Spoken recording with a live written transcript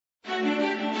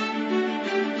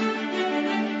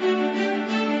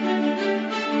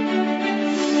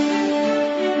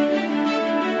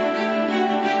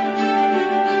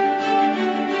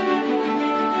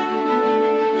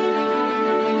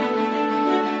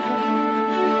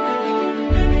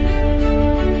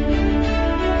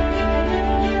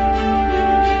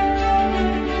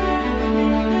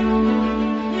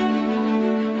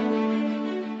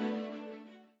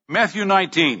Matthew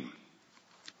 19.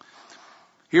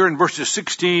 Here in verses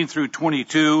 16 through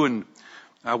 22, and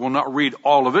I will not read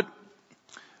all of it,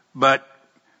 but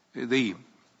the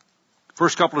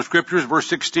first couple of scriptures, verse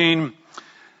 16,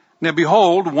 "Now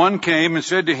behold, one came and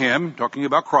said to him," talking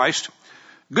about Christ,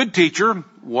 "Good teacher,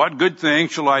 what good thing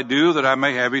shall I do that I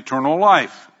may have eternal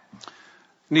life?"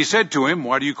 And he said to him,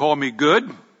 "Why do you call me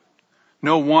good?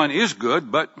 No one is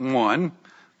good but one,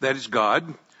 that is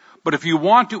God. But if you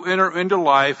want to enter into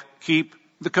life, keep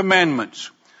the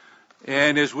commandments."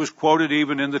 And as was quoted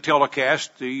even in the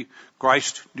telecast,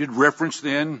 Christ did reference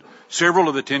then several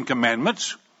of the 10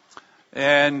 Commandments.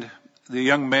 And the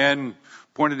young man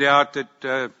pointed out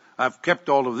that I've kept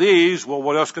all of these. Well,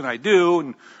 what else can I do?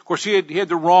 And of course, he had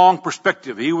the wrong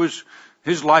perspective.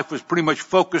 His life was pretty much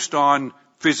focused on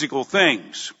physical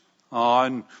things,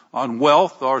 on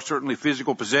wealth, or certainly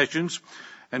physical possessions,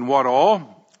 and what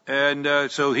all.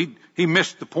 And so he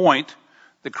missed the point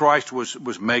that Christ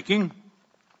was making.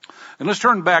 And let's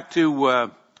turn back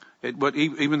to what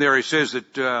even there he says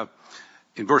that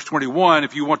in verse 21,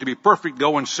 "If you want to be perfect,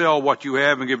 go and sell what you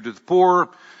have and give it to the poor,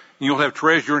 and you'll have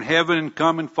treasure in heaven, and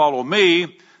come and follow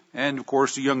me." And of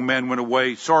course, the young man went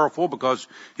away sorrowful because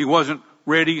he wasn't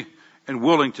ready and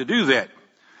willing to do that.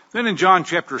 Then in John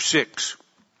chapter 6,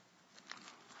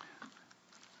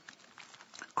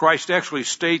 Christ actually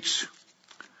states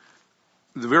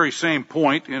the very same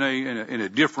point in a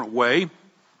different way.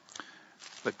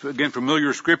 But again,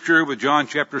 familiar scripture with John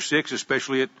chapter 6,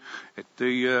 especially at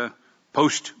the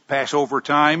post-Passover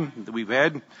time that we've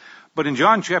had. But in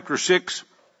John chapter 6,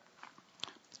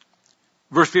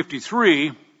 verse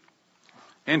 53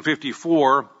 and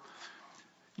 54,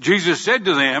 Jesus said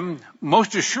to them,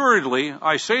 "Most assuredly,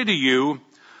 I say to you,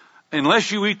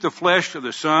 unless you eat the flesh of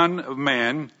the Son of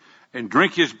Man and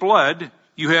drink his blood,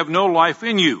 you have no life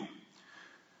in you.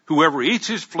 Whoever eats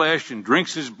his flesh and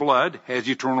drinks his blood has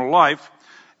eternal life,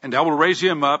 and I will raise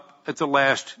him up at the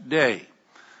last day."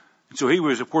 And so he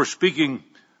was, of course, speaking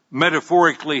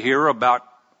metaphorically here about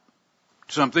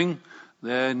something,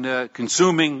 then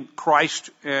consuming Christ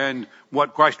and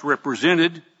what Christ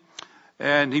represented.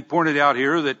 And he pointed out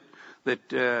here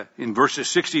that in verses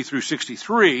 60 through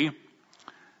 63,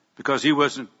 because he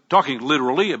wasn't talking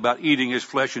literally about eating his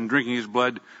flesh and drinking his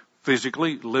blood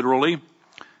physically, literally.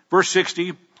 Verse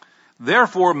 60,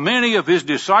 "Therefore many of his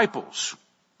disciples,"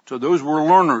 so those were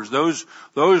learners, those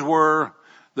were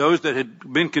those that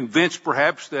had been convinced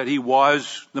perhaps that he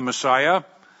was the Messiah,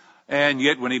 and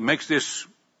yet when he makes this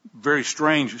very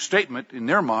strange statement in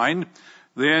their mind,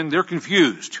 then they're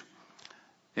confused.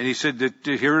 And he said that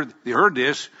they heard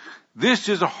this. "This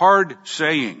is a hard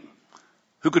saying.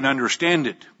 Who can understand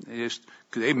it?"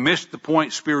 They missed the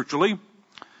point spiritually.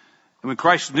 And when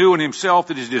Christ knew in himself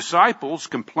that his disciples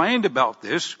complained about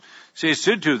this, so he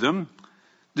said to them,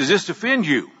 "Does this offend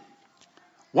you?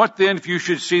 What then if you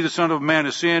should see the Son of Man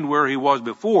ascend where he was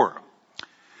before?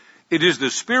 It is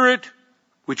the Spirit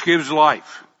which gives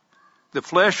life. The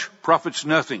flesh profits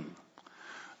nothing.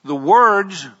 The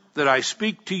words that I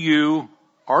speak to you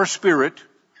are spirit,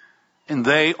 and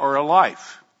they are a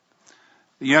life."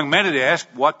 The young man had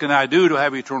asked, "What can I do to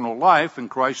have eternal life?" And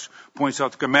Christ points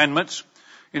out the commandments.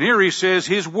 And here he says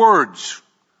his words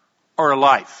are a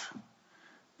life,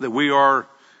 that we are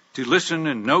to listen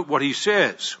and note what he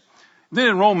says. Then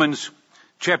in Romans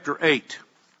chapter 8,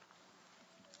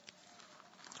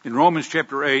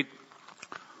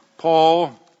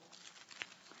 Paul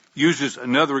uses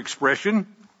another expression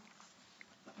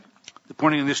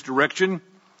pointing in this direction.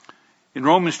 In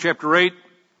Romans chapter 8,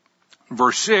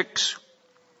 verse 6,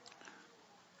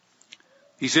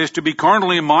 he says, "To be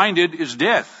carnally minded is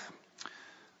death,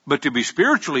 but to be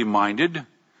spiritually minded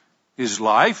is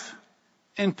life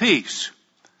and peace."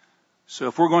 So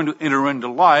if we're going to enter into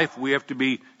life, we have to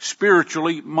be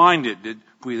spiritually minded.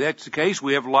 If that's the case,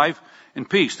 we have life and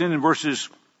peace. Then in verses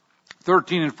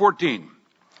 13 and 14,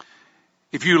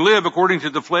 "If you live according to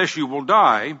the flesh, you will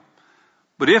die.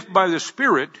 But if by the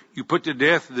Spirit you put to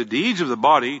death the deeds of the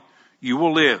body, you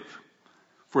will live.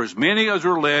 For as many as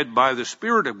are led by the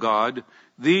Spirit of God,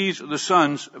 these are the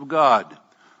sons of God."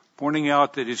 Pointing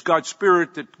out that it's God's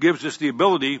Spirit that gives us the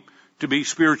ability to be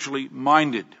spiritually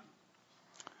minded.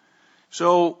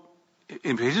 So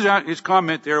his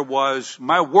comment there was,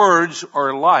 "My words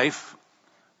are life.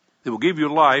 They will give you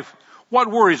life."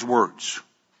 What were his words?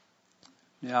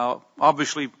 Now,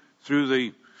 obviously, through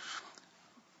the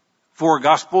 4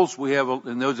 Gospels, we have,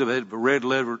 and those that have red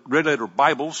letter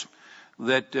Bibles,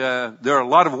 that there are a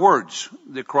lot of words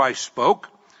that Christ spoke.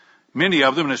 Many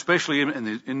of them, and especially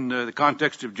in the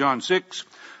context of John 6,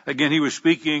 again, he was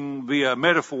speaking via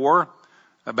metaphor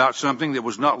about something that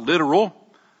was not literal.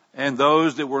 and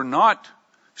those that were not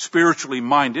spiritually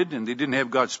minded, and they didn't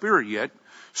have God's Spirit yet,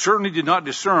 certainly did not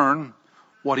discern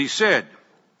what he said.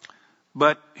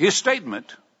 But his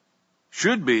statement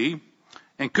should be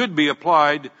and could be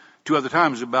applied to other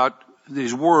times about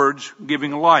his words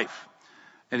giving life.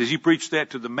 And as he preached that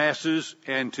to the masses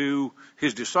and to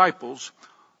his disciples,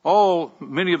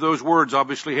 many of those words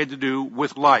obviously had to do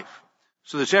with life.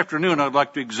 So this afternoon I'd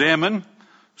like to examine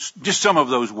just some of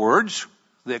those words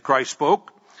that Christ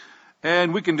spoke,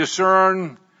 and we can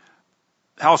discern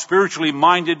how spiritually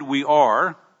minded we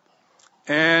are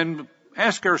and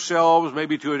ask ourselves,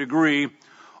 maybe to a degree,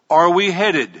 are we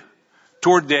headed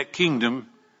toward that kingdom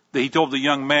that he told the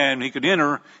young man he could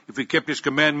enter if he kept his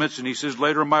commandments? And he says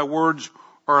later, my words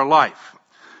are life.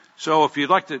 So if you'd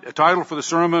like a title for the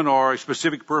sermon or a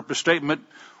specific purpose statement,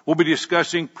 we'll be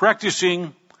discussing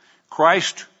practicing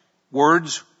Christ's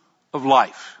words of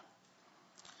life.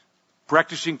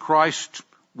 Practicing Christ's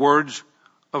words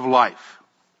of life.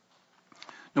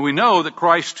 Now we know that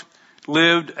Christ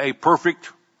lived a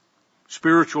perfect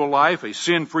spiritual life, a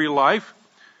sin-free life.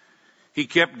 He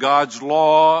kept God's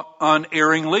law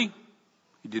unerringly.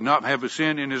 He did not have a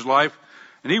sin in his life.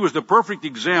 And he was the perfect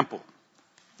example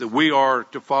that we are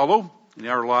to follow in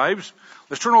our lives.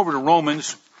 Let's turn over to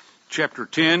Romans chapter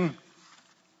 10.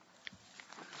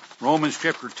 Romans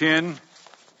chapter 10,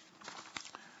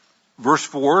 verse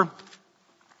 4.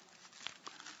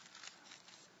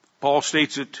 Paul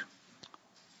states it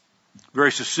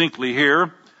very succinctly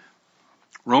here.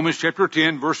 Romans chapter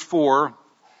 10, verse 4.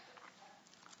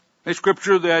 A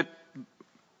scripture that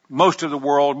most of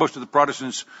the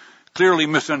Protestants clearly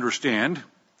misunderstand,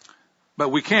 but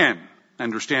we can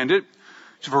understand it.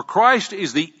 So for Christ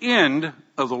is the end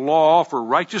of the law for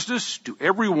righteousness to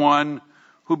everyone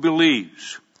who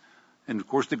believes. And of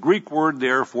course the Greek word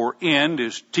there for end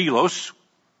is telos.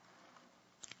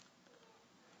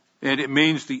 And it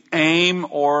means the aim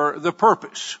or the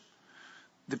purpose.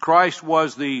 That Christ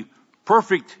was the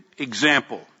perfect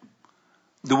example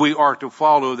that we are to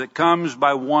follow, that comes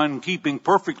by one keeping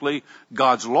perfectly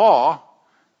God's law.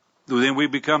 Then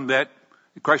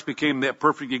Christ became that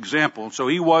perfect example. So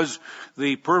he was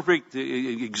the perfect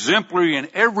exemplary in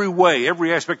every way,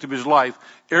 every aspect of his life,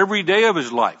 every day of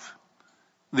his life.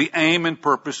 The aim and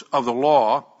purpose of the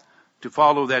law, to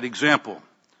follow that example.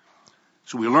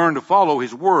 So we learn to follow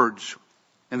his words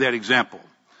in that example.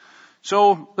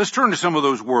 So let's turn to some of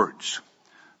those words.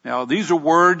 Now these are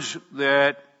words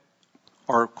that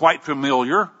are quite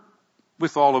familiar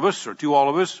with all of us, or to all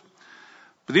of us.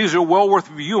 But these are well worth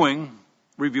reviewing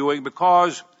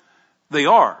because they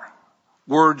are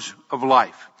words of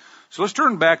life. So let's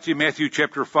turn back to Matthew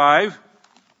chapter 5.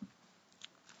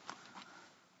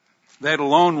 That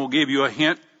alone will give you a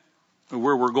hint of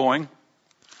where we're going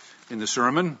in the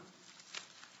sermon.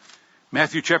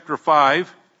 Matthew chapter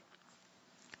 5,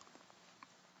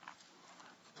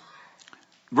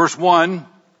 verse 1.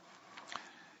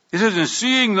 It says, and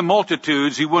seeing the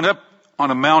multitudes, he went up on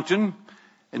a mountain,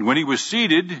 and when he was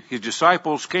seated, his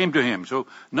disciples came to him. So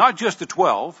not just the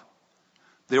 12,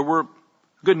 there were a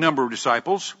good number of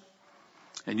disciples.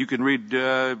 And you can read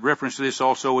reference to this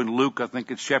also in Luke, I think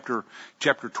it's chapter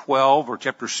 12 or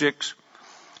chapter 6,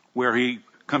 where he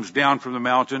comes down from the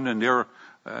mountain, and there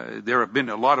have been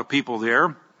a lot of people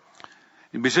there.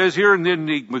 And he says here, and then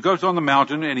he goes on the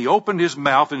mountain, and he opened his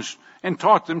mouth and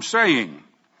taught them, saying,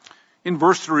 in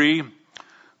verse 3,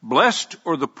 blessed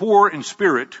are the poor in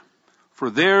spirit,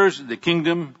 for theirs the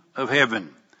kingdom of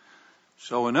heaven.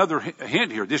 So another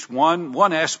hint here, this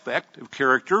one aspect of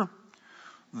character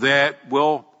that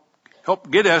will help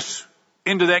get us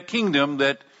into that kingdom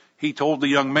that he told the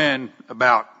young man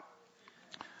about.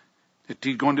 That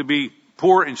he's going to be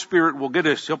poor in spirit will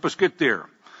help us get there.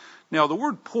 Now the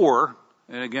word poor,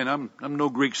 and again I'm no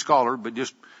Greek scholar, but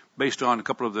just based on a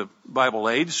couple of the Bible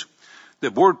aids, the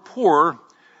word poor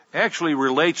actually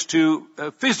relates to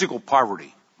physical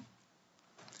poverty.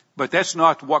 But that's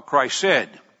not what Christ said.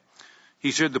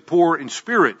 He said the poor in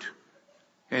spirit.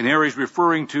 And here he's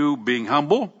referring to being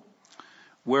humble,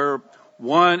 where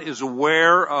one is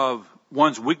aware of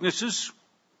one's weaknesses,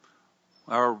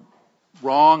 our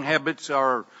wrong habits,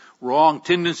 our wrong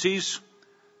tendencies,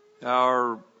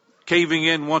 our caving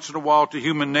in once in a while to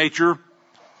human nature,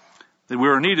 that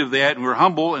we're in need of that, and we're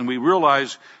humble, and we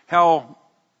realize how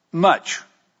much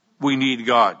we need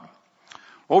God.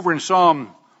 Over in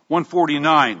Psalm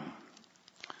 149,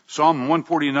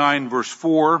 verse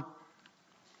 4,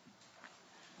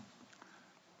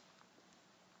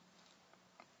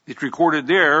 it's recorded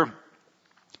there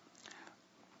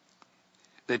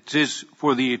that says,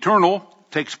 for the Eternal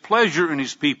takes pleasure in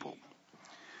his people.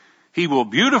 He will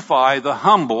beautify the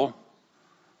humble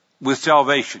with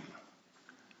salvation.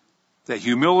 That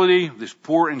humility, this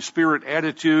poor in spirit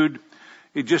attitude,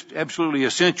 is just absolutely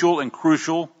essential and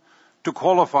crucial to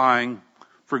qualifying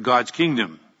for God's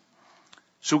kingdom.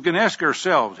 So we can ask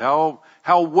ourselves, how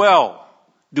well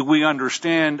do we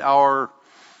understand our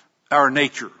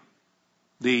nature?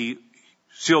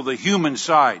 Still the human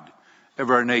side of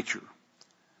our nature.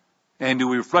 And do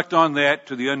we reflect on that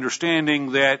to the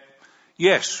understanding that,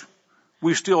 yes,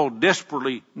 we still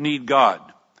desperately need God.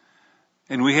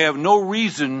 And we have no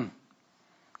reason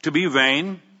to be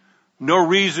vain, no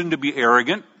reason to be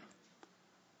arrogant.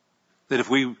 That if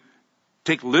we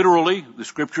take literally the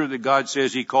scripture that God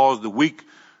says He calls the weak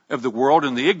of the world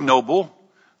and the ignoble,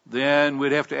 then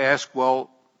we'd have to ask,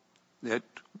 well,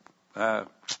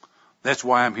 that's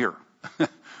why I'm here.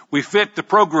 We fit the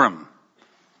program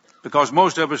because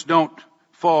most of us don't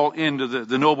fall into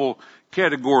the noble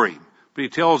category. But He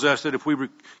tells us that if we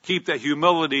keep that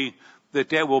humility,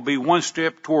 that will be one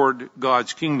step toward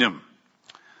God's kingdom.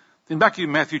 Then back to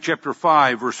Matthew chapter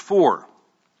 5, verse 4.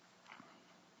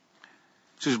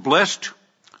 It says, blessed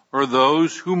are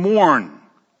those who mourn,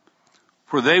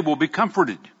 for they will be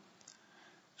comforted.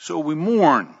 So we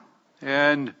mourn.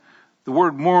 And the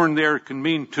word mourn there can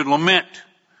mean to lament.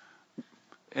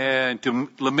 And to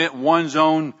lament one's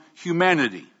own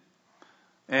humanity.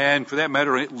 And for that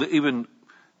matter, even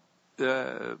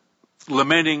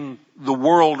lamenting the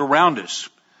world around us.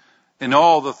 And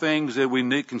all the things that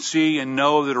we can see and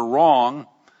know that are wrong.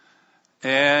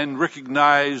 And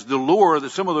recognize the lure that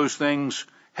some of those things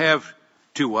have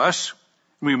to us.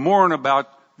 We mourn about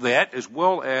that as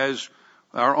well as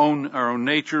our own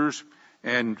natures.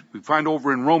 And we find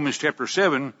over in Romans chapter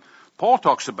 7, Paul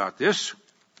talks about this.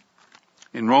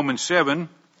 In Romans 7,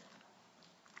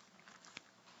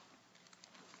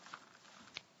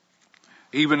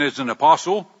 even as an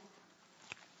apostle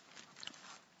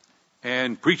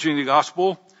and preaching the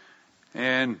gospel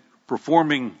and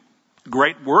performing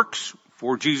great works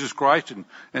for Jesus Christ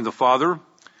and the Father,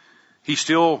 he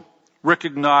still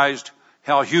recognized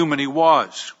how human he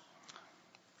was.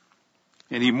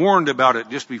 And he mourned about it.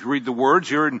 Just if you read the words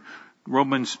here in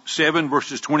Romans 7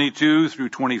 verses 22 through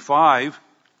 25.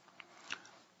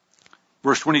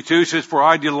 Verse 22 says, for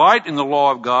I delight in the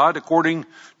law of God according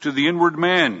to the inward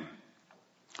man.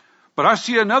 But I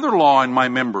see another law in my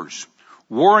members,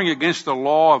 warring against the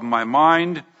law of my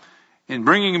mind and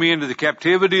bringing me into the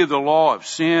captivity of the law of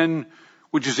sin,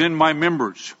 which is in my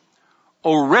members.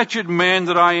 O wretched man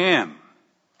that I am,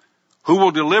 who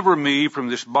will deliver me from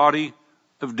this body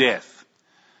of death?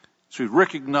 So he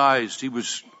recognized he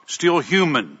was still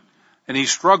human and he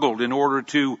struggled in order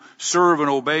to serve and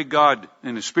obey God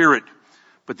in the Spirit.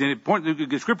 But then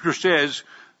the scripture says,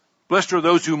 blessed are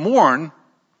those who mourn,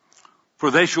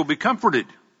 for they shall be comforted.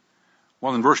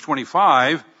 Well, in verse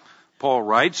 25, Paul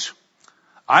writes,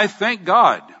 I thank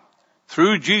God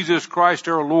through Jesus Christ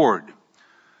our Lord.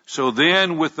 So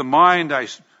then with the mind I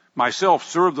myself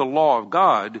serve the law of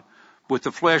God, with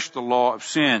the flesh the law of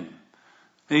sin.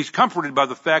 And he's comforted by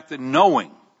the fact that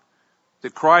knowing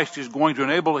that Christ is going to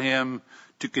enable him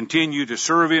to continue to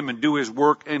serve Him and do His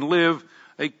work and live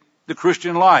the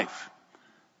Christian life,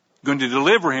 going to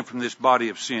deliver him from this body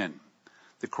of sin.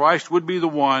 That Christ would be the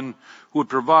one who would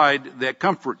provide that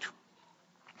comfort.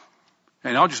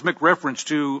 And I'll just make reference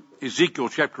to Ezekiel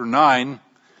chapter 9,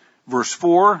 verse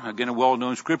 4, again a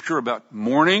well-known scripture about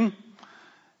mourning,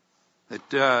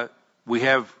 that we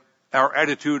have our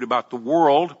attitude about the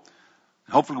world.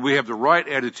 Hopefully we have the right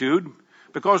attitude,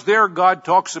 because there God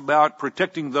talks about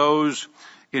protecting those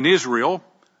in Israel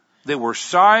that were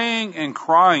sighing and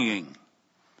crying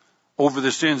over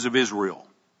the sins of Israel.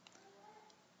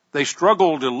 They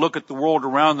struggled to look at the world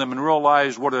around them and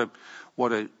realize what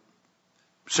a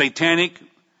satanic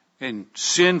and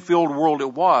sin-filled world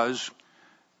it was,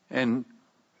 and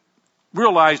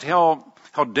realized how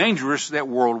dangerous that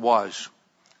world was.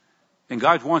 And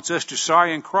God wants us to sigh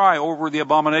and cry over the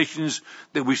abominations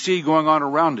that we see going on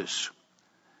around us.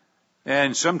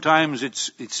 And sometimes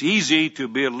it's easy to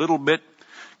be a little bit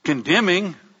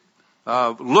condemning.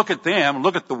 Look at them,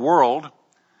 look at the world.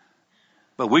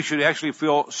 But we should actually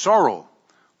feel sorrow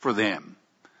for them.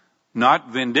 Not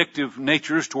vindictive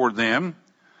natures toward them,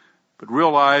 but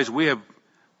realize we have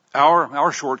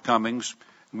our shortcomings.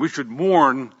 And we should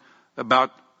mourn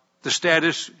about the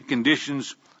status and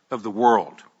conditions of the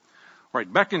world. All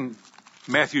right, back in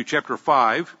Matthew chapter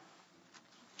 5.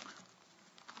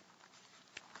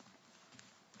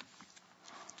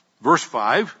 Verse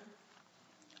 5.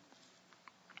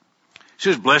 It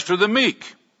says, blessed are the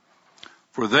meek,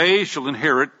 for they shall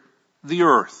inherit the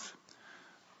earth.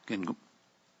 Again,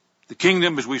 the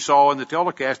kingdom, as we saw in the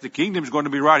telecast, the kingdom is going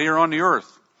to be right here on the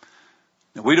earth.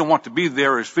 Now, we don't want to be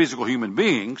there as physical human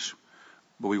beings,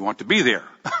 but we want to be there.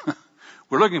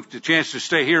 We're looking for the chance to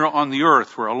stay here on the earth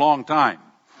for a long time.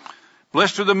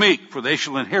 Blessed are the meek, for they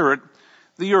shall inherit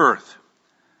the earth.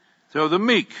 So the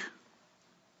meek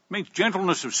means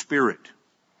gentleness of spirit.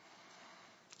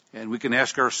 And we can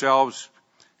ask ourselves,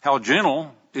 how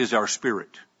gentle is our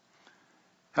spirit?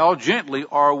 How gently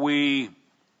are we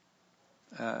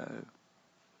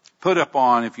put up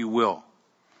on, if you will,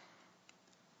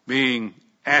 being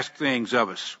asked things of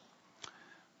us?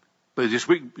 But this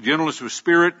week, gentleness of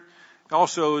spirit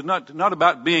also is not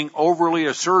about being overly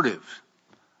assertive.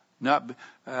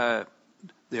 There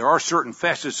are certain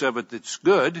facets of it that's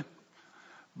good,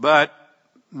 but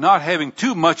not having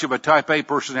too much of a type A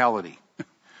personality.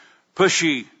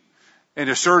 Pushy and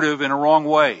assertive in a wrong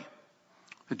way.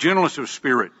 The gentleness of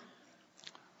spirit.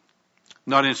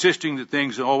 Not insisting that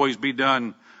things always be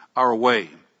done our way.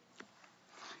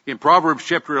 In Proverbs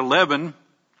chapter 11,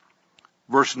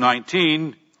 verse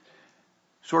 19,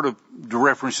 sort of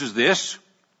references this.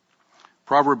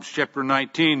 Proverbs chapter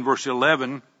 19, verse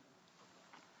 11.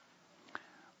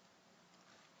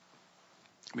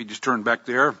 Let me just turn back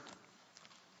there.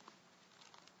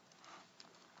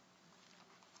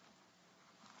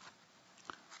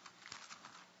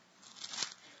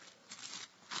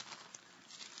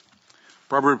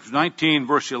 Proverbs 19,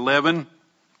 verse 11.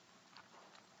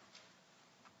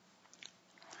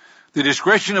 The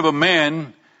discretion of a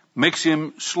man makes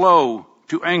him slow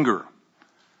to anger,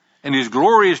 and his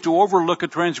glory is to overlook a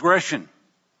transgression.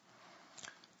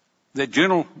 That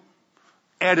gentle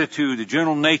attitude, the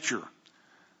gentle nature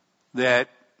that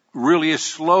really is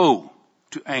slow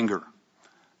to anger.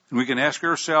 And we can ask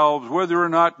ourselves whether or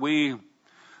not we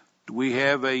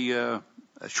have a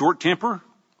short temper.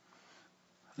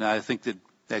 Now, I think that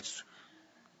that's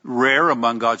rare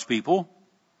among God's people.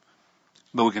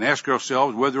 But we can ask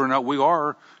ourselves whether or not we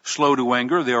are slow to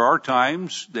anger. There are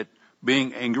times that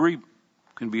being angry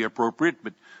can be appropriate,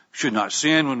 but should not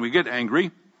sin when we get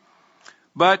angry.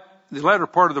 But the latter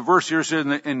part of the verse here says,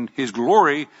 and his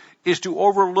glory is to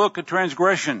overlook a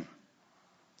transgression.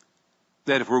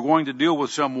 That if we're going to deal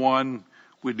with someone,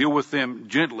 we deal with them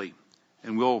gently.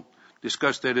 And we'll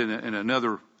discuss that in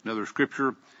another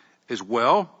scripture as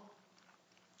well.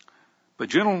 But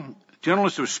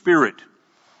gentleness of spirit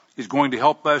is going to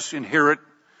help us inherit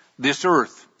this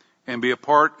earth and be a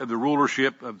part of the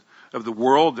rulership of the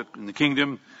world and the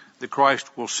kingdom that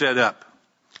Christ will set up.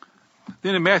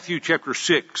 Then in Matthew chapter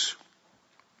 6,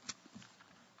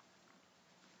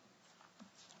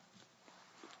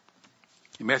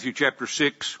 Matthew chapter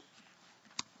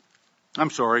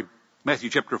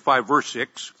 5, verse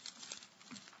 6.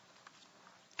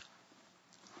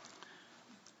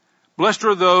 Blessed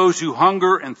are those who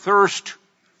hunger and thirst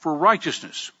for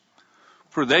righteousness,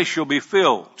 for they shall be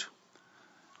filled.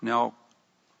 Now,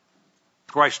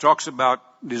 Christ talks about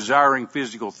desiring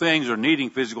physical things or needing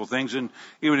physical things, and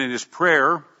even in his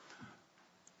prayer,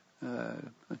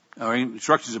 our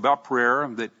instructions about prayer,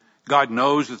 that God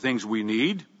knows the things we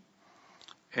need,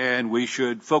 and we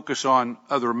should focus on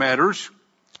other matters.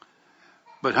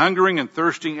 But hungering and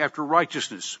thirsting after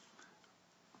righteousness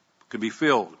could be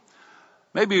filled.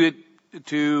 Maybe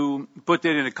to put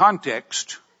that into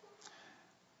context,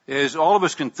 is all of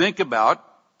us can think about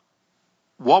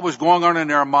what was going on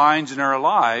in our minds and our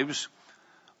lives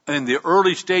in the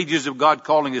early stages of God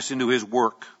calling us into his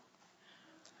work.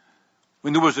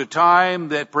 When there was a time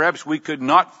that perhaps we could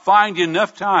not find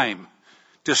enough time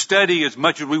to study as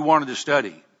much as we wanted to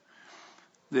study.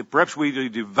 That perhaps we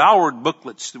devoured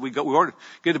booklets. That we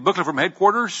get a booklet from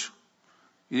headquarters.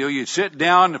 You sit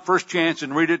down the first chance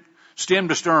and read it stem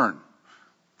to stern,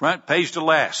 front page to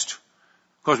last,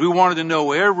 because we wanted to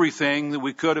know everything that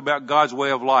we could about God's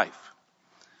way of life.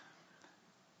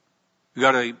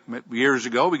 Years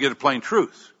ago, we get a Plain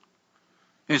Truth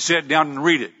and sit down and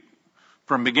read it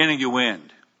from beginning to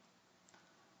end.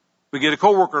 We get a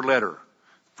coworker letter.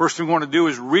 First thing we want to do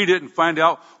is read it and find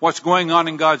out what's going on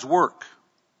in God's work.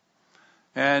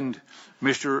 And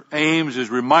Mr. Ames has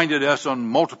reminded us on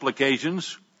multiple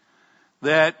occasions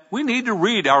that we need to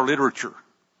read our literature.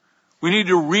 We need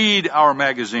to read our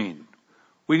magazine.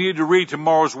 We need to read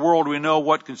Tomorrow's World. We know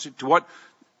what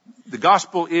the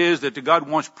gospel is that God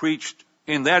wants preached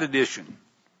in that edition.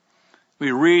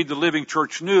 We read the Living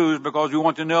Church News because we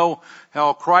want to know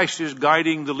how Christ is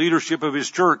guiding the leadership of his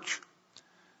church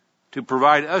to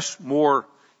provide us more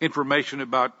information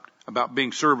about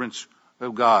being servants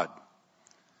of God.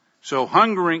 So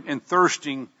hungering and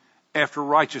thirsting after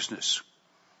righteousness,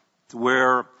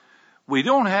 where we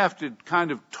don't have to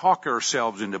kind of talk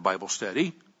ourselves into Bible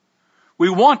study. We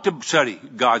want to study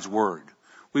God's Word.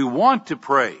 We want to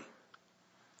pray.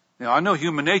 Now, I know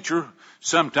human nature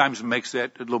sometimes makes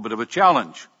that a little bit of a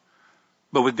challenge.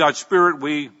 But with God's Spirit,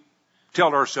 we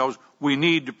tell ourselves we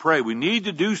need to pray. We need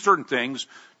to do certain things,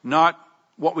 not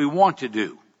what we want to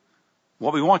do.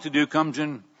 What we want to do comes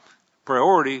in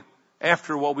priority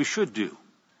after what we should do.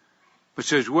 But it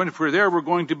says, when we're there, we're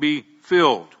going to be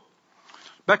filled.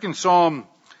 Back in Psalm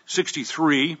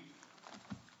 63,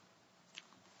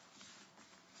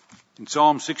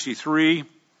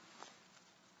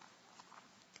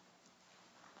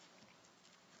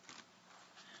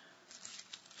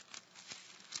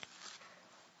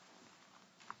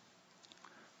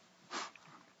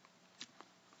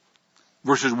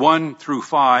 verses 1 through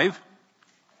 5.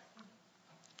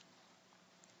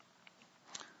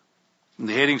 And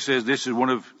the heading says this is one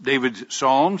of David's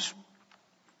Psalms.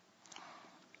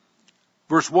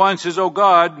 Verse 1 says, O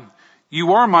God,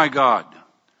 you are my God.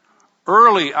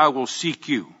 Early I will seek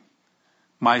you.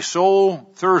 My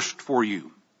soul thirsts for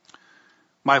you.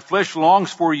 My flesh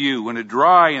longs for you in a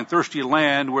dry and thirsty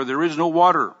land where there is no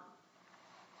water.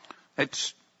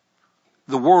 It's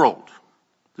the world.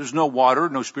 There's no water,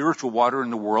 no spiritual water in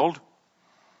the world.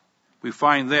 We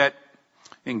find that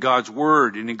in God's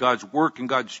Word and in God's work in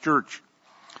God's church.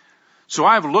 So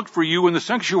I have looked for you in the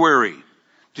sanctuary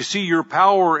to see your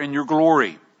power and your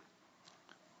glory.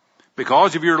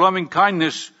 Because of your loving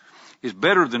kindness is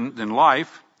better than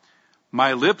life,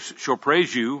 my lips shall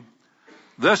praise you.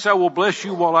 Thus I will bless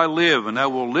you while I live, and I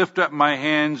will lift up my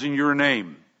hands in your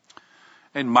name.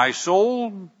 And my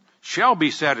soul shall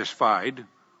be satisfied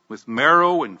with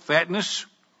marrow and fatness.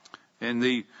 And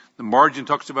the margin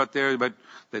talks about there about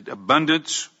that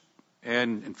abundance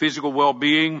and physical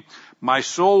well-being. My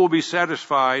soul will be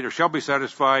satisfied, or shall be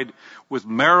satisfied, with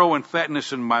marrow and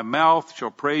fatness, and my mouth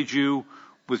shall praise you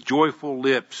with joyful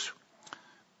lips.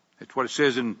 That's what it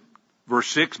says in verse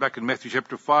 6, back in Matthew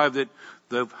chapter 5, that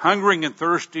the hungering and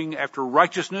thirsting after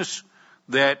righteousness,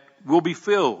 that will be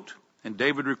filled. And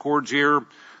David records here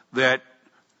that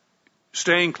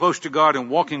staying close to God and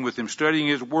walking with Him, studying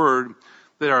His Word,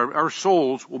 that our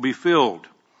souls will be filled.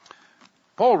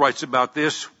 Paul writes about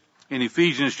this in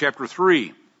Ephesians chapter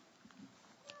 3.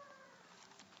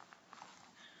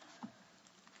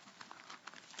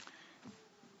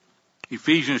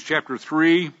 Ephesians chapter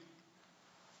 3,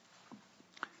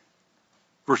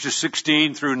 verses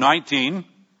 16 through 19.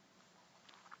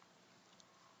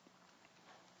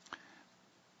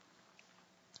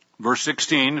 Verse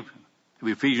 16 of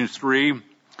Ephesians 3,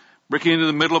 breaking into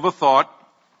the middle of a thought,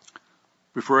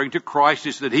 referring to Christ,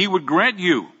 is that He would grant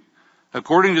you,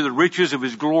 according to the riches of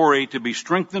His glory, to be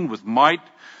strengthened with might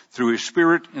through His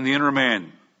Spirit in the inner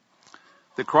man,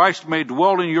 that Christ may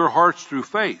dwell in your hearts through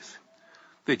faith,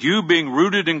 that you, being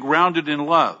rooted and grounded in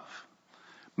love,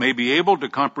 may be able to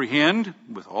comprehend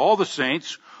with all the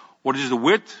saints what is the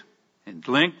width and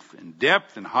length and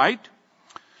depth and height,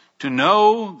 to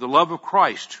know the love of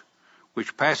Christ,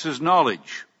 which passes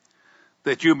knowledge,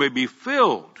 that you may be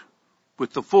filled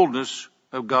with the fullness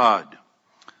of God.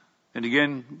 And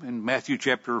again, in Matthew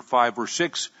chapter 5, verse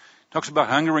 6, talks about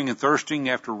hungering and thirsting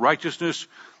after righteousness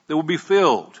that will be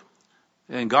filled.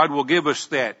 And God will give us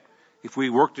that if we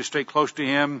work to stay close to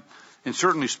Him and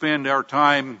certainly spend our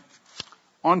time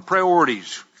on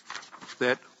priorities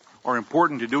that are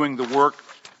important to doing the work,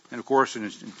 and of course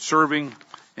in serving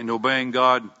and obeying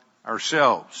God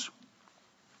ourselves.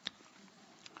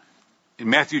 In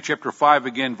Matthew chapter 5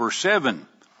 again, verse 7,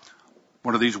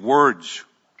 one of these words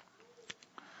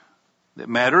that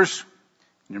matters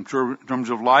in terms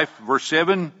of life, verse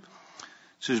 7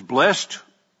 says, blessed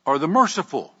are the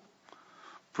merciful,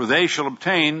 for they shall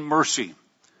obtain mercy.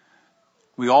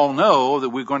 We all know that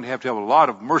we're going to have a lot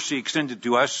of mercy extended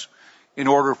to us in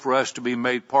order for us to be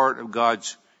made part of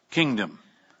God's kingdom.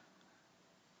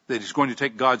 That it's going to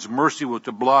take God's mercy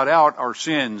to blot out our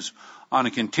sins on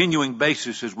a continuing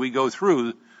basis as we go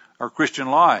through our Christian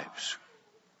lives.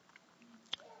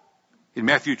 In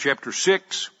Matthew chapter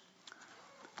 6,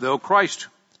 though, Christ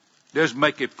does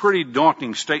make a pretty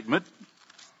daunting statement.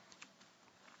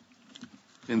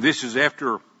 And this is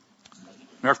after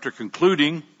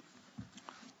concluding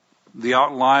the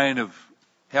outline of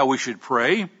how we should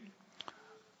pray.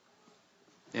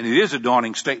 And it is a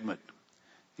daunting statement.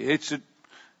 It's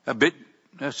a bit,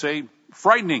 let's say,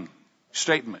 frightening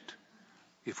statement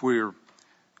if we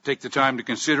take the time to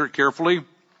consider it carefully.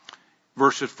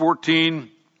 Verses 14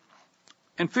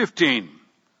 and 15.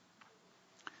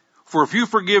 For if you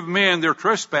forgive men their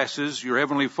trespasses, your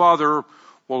heavenly Father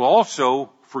will also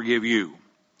forgive you.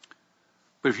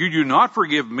 But if you do not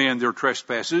forgive men their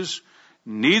trespasses,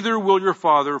 neither will your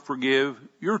Father forgive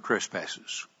your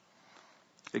trespasses.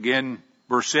 Again,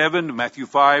 verse 7, Matthew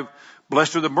 5,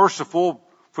 blessed are the merciful,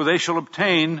 for they shall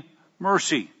obtain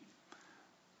mercy.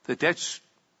 That's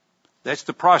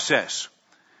the process.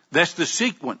 That's the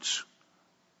sequence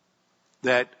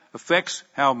that affects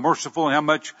how merciful and how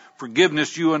much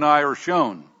forgiveness you and I are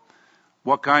shown.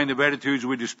 What kind of attitudes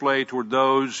we display toward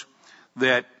those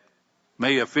that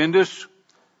may offend us,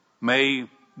 may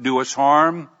do us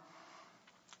harm.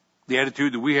 The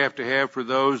attitude that we have to have for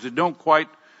those that don't quite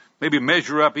maybe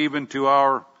measure up even to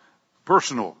our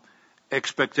personal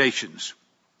expectations.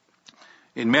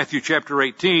 In Matthew chapter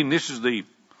 18, this is the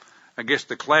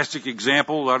classic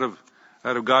example out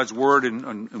of God's Word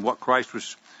and what Christ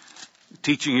was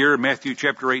teaching here in Matthew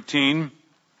chapter 18.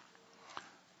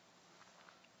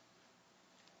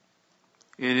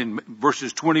 And in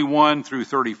verses 21 through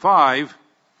 35,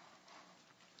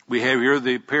 we have here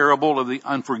the parable of the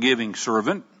unforgiving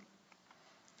servant.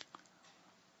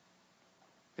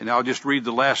 And I'll just read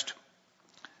the last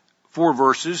 4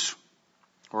 verses,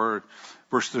 or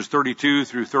verses 32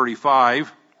 through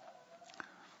 35.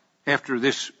 After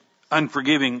this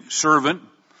unforgiving servant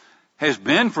has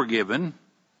been forgiven,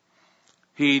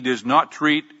 he does not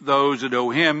treat those that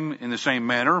owe him in the same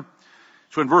manner.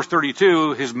 So in verse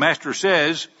 32, his master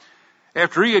says,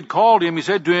 after he had called him, he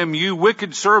said to him, "You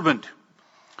wicked servant,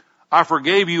 I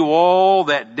forgave you all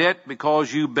that debt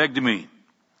because you begged me.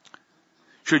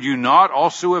 Should you not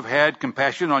also have had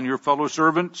compassion on your fellow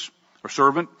servant,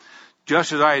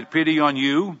 just as I had pity on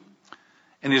you?"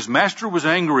 And his master was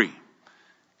angry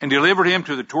and delivered him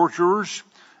to the torturers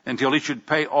until he should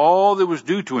pay all that was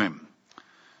due to him.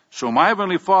 So my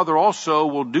heavenly Father also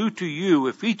will do to you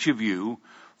if each of you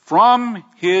from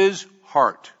his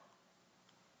heart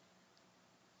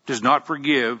does not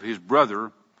forgive his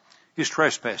brother his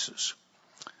trespasses.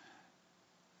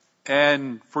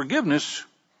 And forgiveness,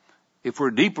 if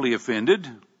we're deeply offended,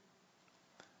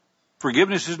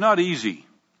 forgiveness is not easy.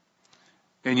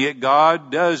 And yet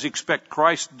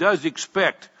Christ does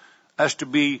expect us to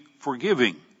be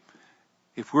forgiving.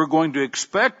 If we're going to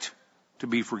expect to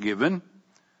be forgiven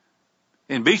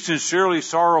and be sincerely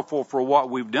sorrowful for what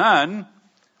we've done,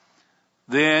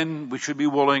 then we should be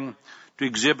willing to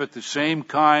exhibit the same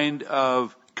kind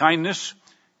of kindness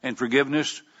and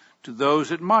forgiveness to those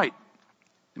that might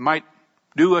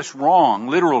do us wrong,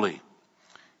 literally.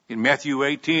 In Matthew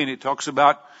 18, it talks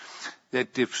about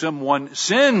that if someone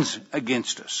sins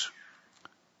against us,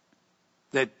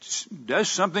 that does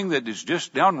something that is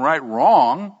just downright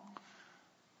wrong,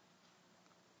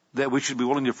 that we should be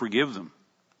willing to forgive them.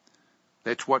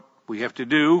 That's what we have to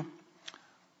do.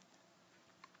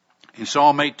 In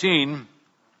Psalm 18,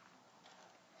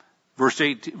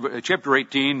 chapter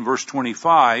 18, verse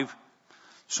 25,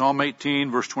 Psalm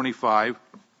 18, verse 25,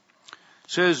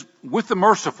 says, "With the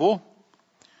merciful,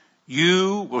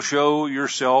 you will show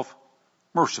yourself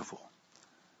merciful."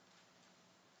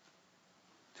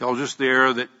 Tells us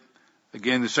there that,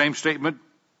 again, the same statement,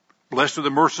 "Blessed are the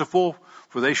merciful,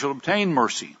 for they shall obtain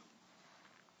mercy."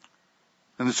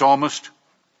 And the psalmist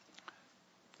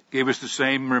gave us the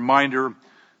same reminder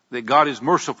that God is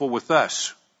merciful with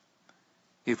us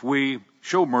if we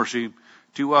show mercy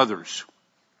to others.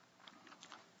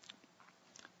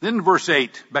 Then in verse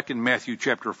 8, back in Matthew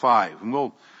chapter 5, and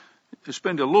we'll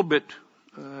spend a little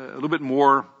bit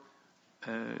more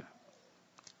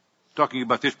talking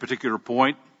about this particular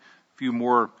point, a few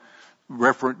more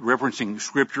referencing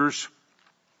scriptures.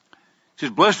 It says,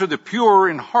 "Blessed are the pure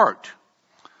in heart,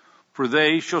 for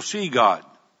they shall see God."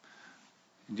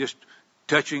 And just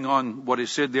touching on what is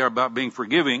said there about being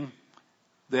forgiving,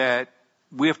 that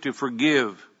we have to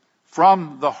forgive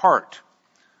from the heart.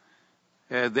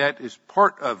 That is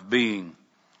part of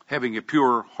having a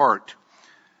pure heart.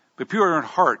 But pure in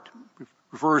heart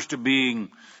refers to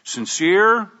being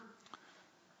sincere,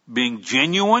 being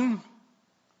genuine,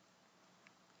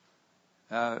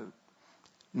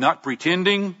 not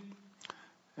pretending,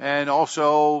 and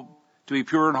also to be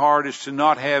pure in heart is to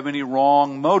not have any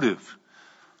wrong motive,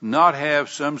 not have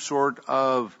some sort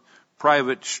of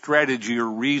private strategy or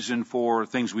reason for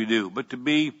things we do, but to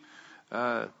be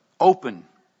open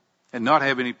and not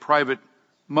have any private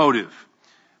motive.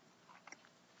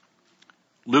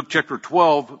 Luke chapter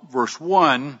 12, verse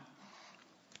 1.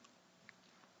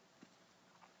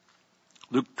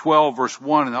 Luke 12, verse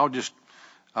 1, and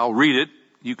I'll read it.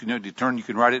 You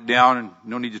can write it down, and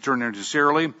no need to turn there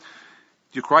necessarily.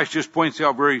 Christ just points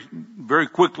out very, very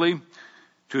quickly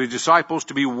to his disciples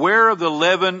to beware of the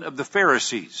leaven of the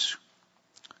Pharisees,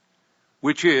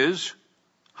 which is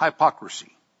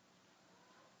hypocrisy.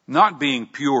 Not being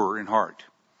pure in heart,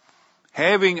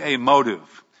 having a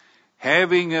motive,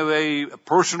 having a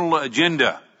personal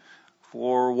agenda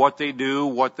for what they do,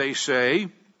 what they say,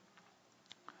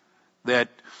 that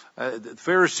The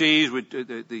Pharisees,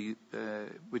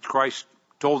 which Christ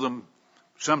told them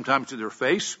sometimes to their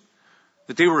face,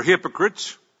 that they were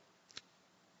hypocrites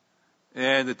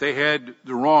and that they had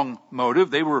the wrong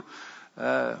motive. They were,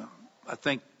 I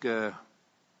think, there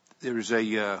was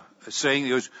a saying,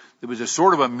 there was a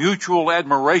sort of a mutual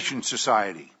admiration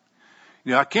society.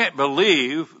 I can't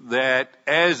believe that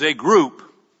as a group,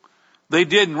 they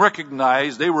didn't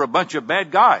recognize they were a bunch of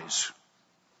bad guys.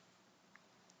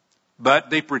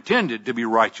 But they pretended to be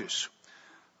righteous.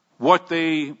 What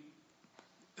they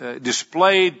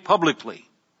displayed publicly,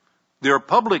 their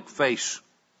public face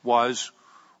was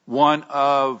one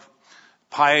of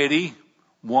piety,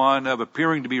 one of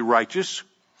appearing to be righteous,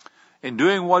 and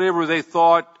doing whatever they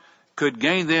thought could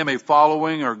gain them a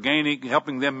following or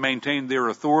helping them maintain their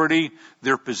authority,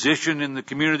 their position in the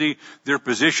community, their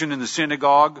position in the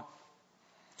synagogue,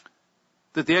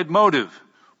 that they had motive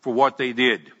for what they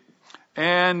did.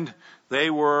 And they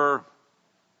were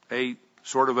a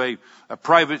sort of a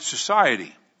private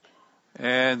society,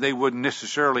 and they wouldn't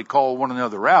necessarily call one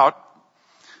another out.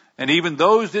 And even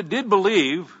those that did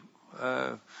believe,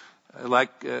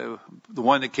 like the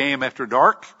one that came after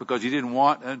dark, because he didn't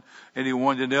want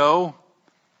anyone to know,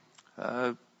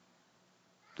 that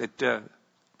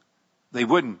they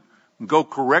wouldn't go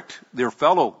correct their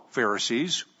fellow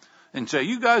Pharisees and say,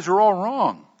 you guys are all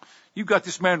wrong. You got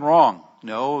this man wrong.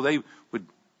 No, they would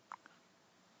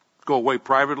go away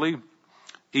privately.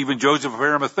 Even Joseph of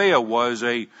Arimathea was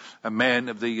a man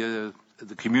of the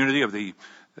community, of the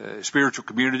spiritual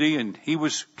community, and he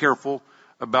was careful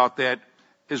about that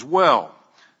as well.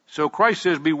 So Christ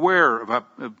says, beware of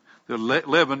the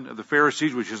leaven of the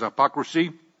Pharisees, which is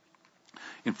hypocrisy.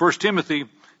 In 1 Timothy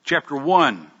chapter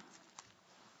 1,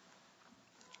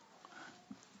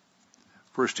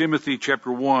 1 Timothy chapter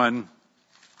 1,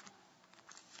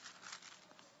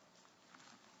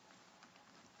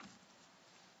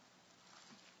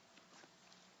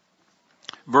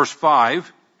 verse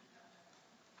 5.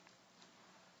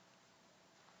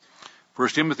 1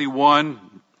 Timothy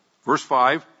 1, verse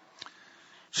 5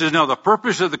 says, now the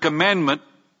purpose of the commandment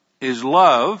is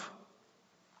love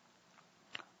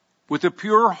with a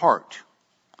pure heart,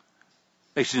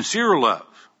 a sincere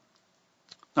love,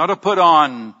 not a put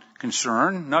on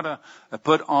concern, not a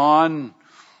put on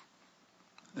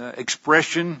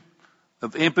expression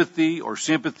of empathy or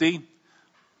sympathy,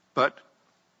 but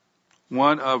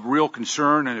one of real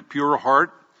concern and a pure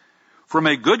heart, from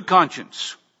a good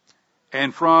conscience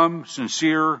and from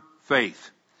sincere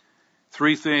faith.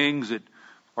 Three things that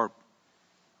are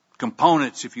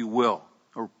components, if you will,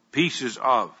 or pieces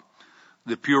of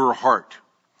the pure heart.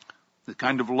 The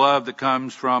kind of love that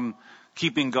comes from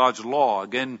keeping God's law.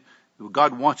 Again,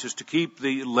 God wants us to keep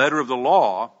the letter of the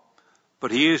law,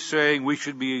 but He is saying we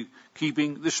should be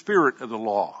keeping the spirit of the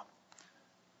law.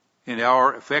 In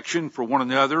our affection for one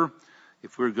another,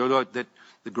 if we go to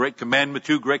the great commandment,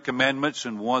 two great commandments,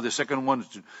 and the second one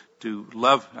is to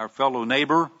love our fellow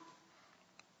neighbor,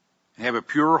 and have a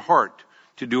pure heart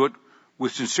to do it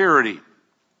with sincerity.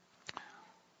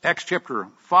 Acts chapter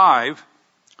 5,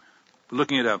 we're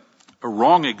looking at a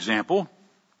wrong example,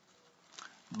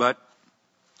 but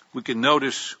we can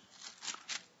notice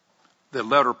the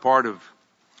latter part of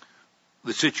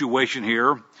the situation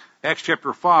here. Acts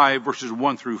chapter 5, verses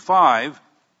 1 through 5,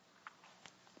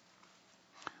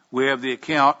 we have the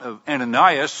account of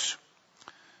Ananias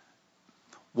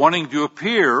wanting to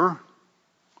appear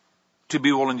to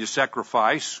be willing to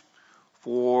sacrifice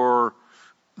for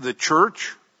the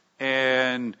church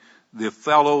and the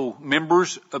fellow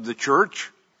members of the church,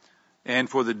 and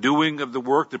for the doing of the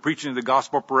work, the preaching of the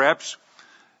gospel perhaps,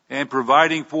 and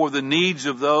providing for the needs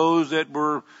of those that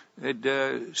were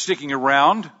sticking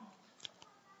around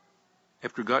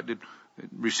after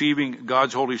receiving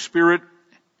God's Holy Spirit,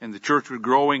 and the church was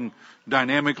growing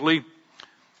dynamically.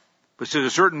 But it says a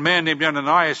certain man named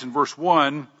Ananias in verse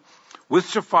 1, with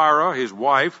Sapphira, his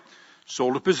wife,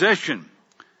 sold a possession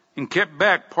and kept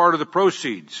back part of the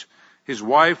proceeds. His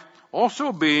wife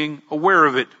also being aware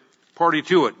of it, party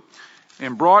to it,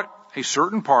 and brought a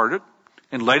certain part of it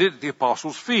and laid it at the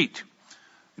apostles' feet,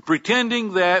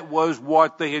 pretending that was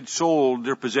what they had sold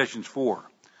their possessions for.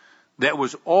 That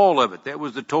was all of it. That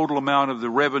was the total amount of the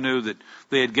revenue that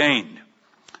they had gained.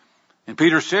 And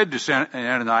Peter said to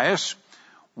Ananias,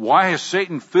 why has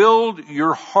Satan filled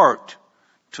your heart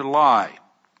to lie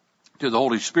to the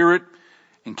Holy Spirit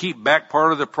and keep back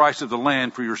part of the price of the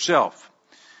land for yourself?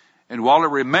 And while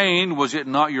it remained, was it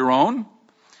not your own?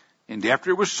 And after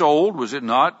it was sold, was it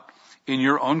not in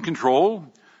your own control?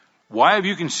 Why have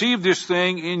you conceived this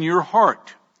thing in your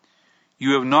heart?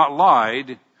 You have not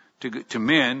lied to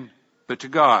men, but to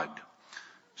God.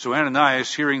 So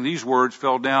Ananias, hearing these words,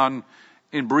 fell down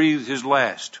and breathed his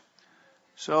last.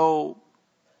 So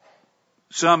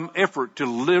some effort to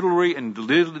literally and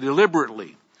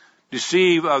deliberately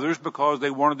deceive others because they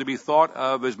wanted to be thought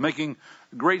of as making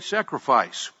a great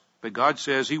sacrifice. But God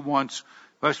says he wants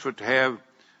us to have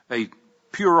a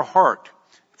pure heart.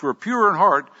 For a pure in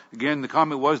heart, again, the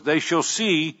comment was, they shall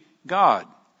see God.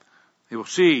 They will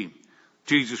see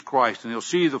Jesus Christ, and they'll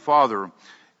see the Father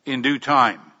in due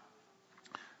time.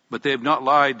 But they have not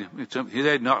lied. He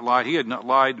had not lied. He had not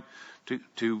lied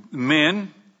to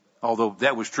men, although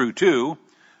that was true too.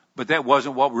 But that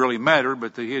wasn't what really mattered,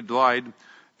 but that he had lied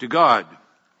to God.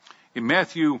 In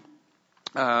in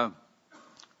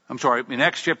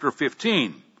Acts chapter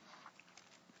 15,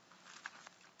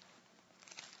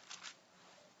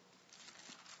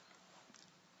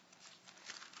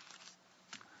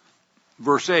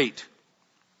 verse 8,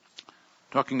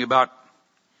 talking about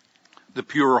the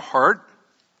pure heart,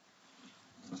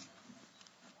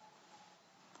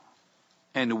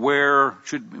 and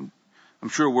I'm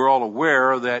sure we're all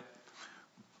aware that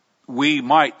we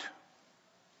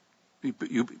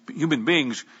human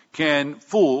beings can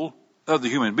fool other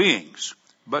human beings,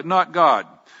 but not God.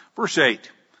 Verse 8,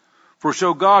 for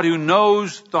so God, who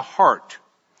knows the heart,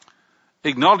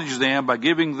 acknowledges them by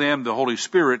giving them the Holy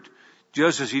Spirit,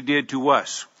 just as he did to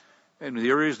us. And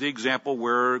there is the example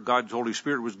where God's Holy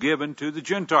Spirit was given to the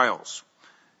Gentiles.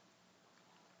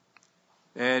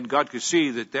 And God could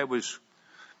see that was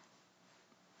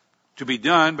to be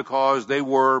done because they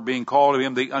were being called to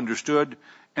him, they understood,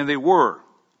 and they were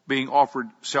being offered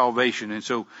salvation. And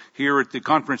so here at the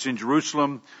conference in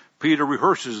Jerusalem, Peter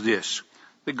rehearses this,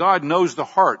 that God knows the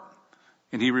heart,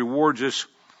 and he rewards us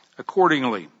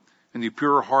accordingly. And the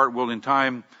pure heart will in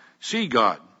time see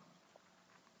God.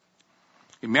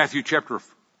 In Matthew chapter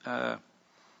 5,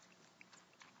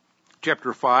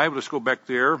 let's go back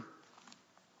there.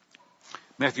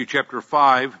 Matthew chapter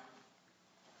 5.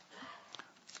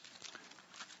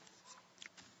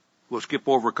 We'll skip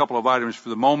over a couple of items for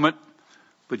the moment,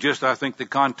 but just I think the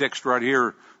context right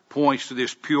here points to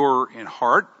this pure in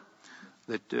heart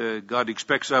that God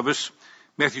expects of us.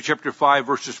 Matthew chapter 5,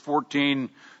 verses 14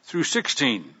 through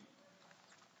 16.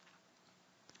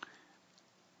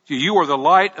 You are the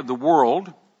light of the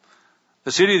world.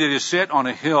 A city that is set on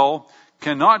a hill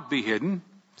cannot be hidden,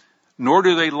 nor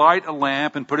do they light a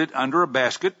lamp and put it under a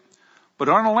basket, but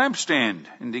on a lampstand,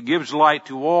 and it gives light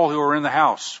to all who are in the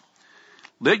house.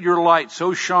 Let your light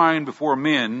so shine before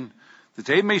men that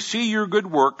they may see your good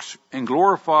works and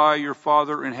glorify your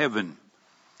Father in heaven.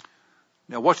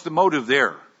 Now, what's the motive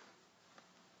there?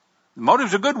 The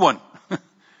motive's a good one.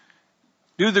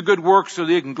 Do the good works so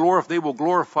they will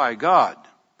glorify God,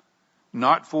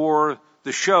 not for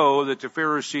the show that the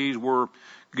Pharisees were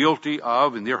guilty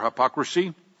of in their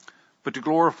hypocrisy, but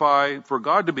for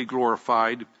God to be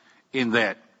glorified in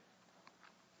that.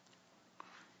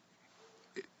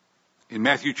 In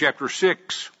Matthew chapter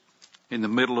 6, in the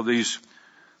middle of these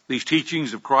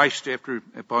teachings of Christ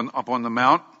upon the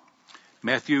Mount,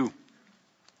 Matthew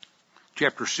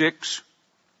chapter 6,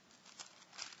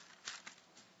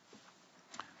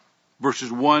 verses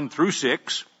 1 through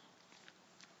 6,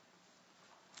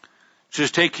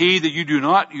 says, take heed that you do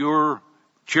not your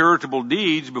charitable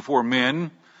deeds before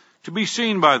men to be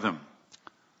seen by them.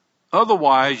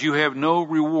 Otherwise you have no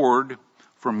reward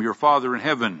from your Father in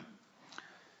heaven.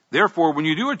 Therefore, when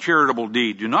you do a charitable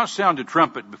deed, do not sound a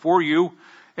trumpet before you,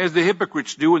 as the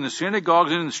hypocrites do in the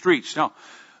synagogues and in the streets. Now,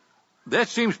 that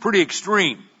seems pretty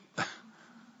extreme.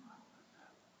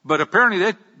 But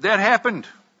apparently that happened.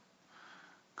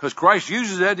 Because Christ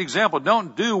uses that example.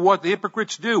 Don't do what the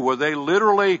hypocrites do, where they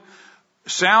literally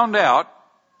sound out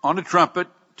on a trumpet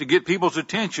to get people's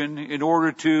attention in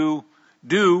order to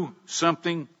do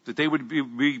something that they would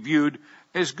be viewed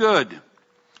as good,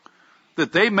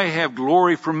 that they may have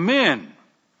glory from men.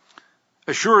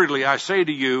 Assuredly, I say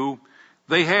to you,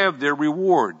 they have their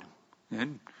reward.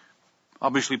 And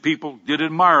obviously people did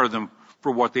admire them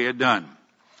for what they had done.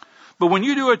 But when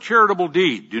you do a charitable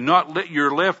deed, do not let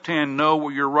your left hand know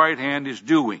what your right hand is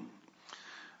doing.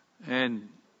 And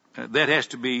that has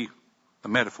to be a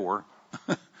metaphor.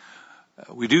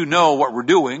 We do know what we're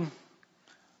doing,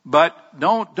 but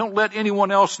don't let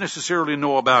anyone else necessarily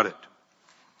know about it.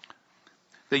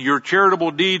 That your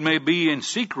charitable deed may be in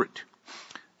secret,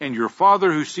 and your Father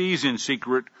who sees in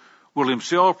secret will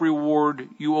himself reward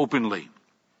you openly.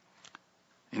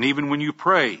 And even when you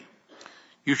pray,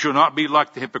 you shall not be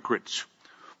like the hypocrites,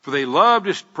 for they love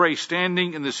to pray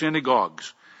standing in the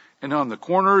synagogues and on the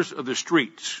corners of the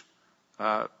streets.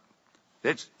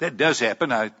 That does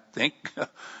happen, I think.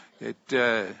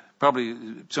 Probably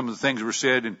some of the things were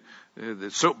said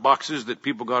the soapboxes that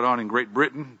people got on in Great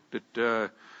Britain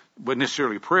that weren't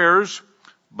necessarily prayers,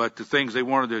 but the things they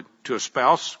wanted to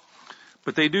espouse.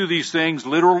 But they do these things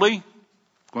literally,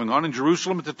 going on in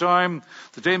Jerusalem at the time,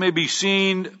 that they may be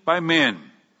seen by men.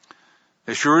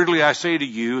 Assuredly, I say to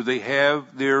you, they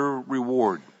have their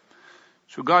reward.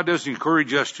 So God does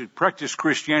encourage us to practice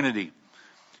Christianity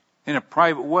in a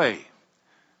private way,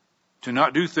 to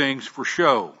not do things for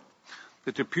show,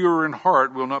 that the pure in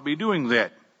heart will not be doing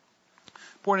that.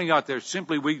 Pointing out there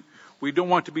simply we don't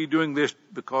want to be doing this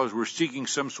because we're seeking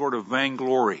some sort of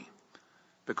vainglory,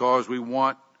 because we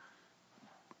want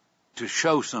to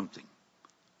show something.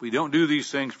 We don't do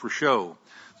these things for show.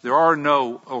 There are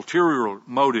no ulterior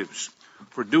motives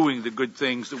for doing the good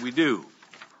things that we do.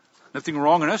 Nothing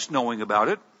wrong in us knowing about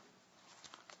it.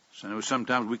 So I know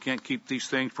sometimes we can't keep these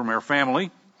things from our family,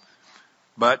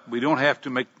 but we don't have to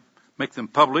make them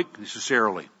public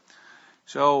necessarily.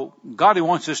 So God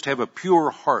wants us to have a pure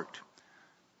heart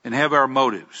and have our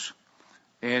motives.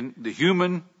 And the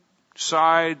human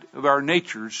side of our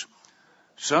natures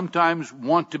sometimes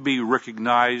want to be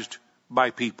recognized by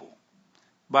people,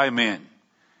 by men,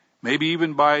 maybe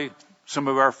even by some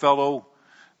of our fellow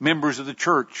members of the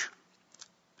church.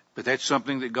 But that's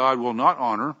something that God will not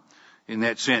honor in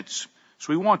that sense.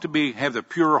 So we want to have the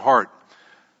pure heart.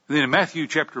 And then in Matthew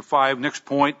chapter 5, next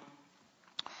point,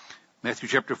 Matthew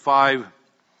chapter 5,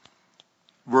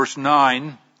 verse 9,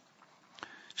 it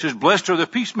says, blessed are the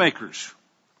peacemakers,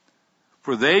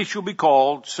 for they shall be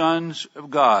called sons of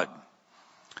God.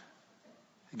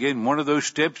 Again, one of those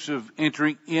steps of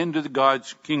entering into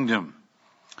God's kingdom.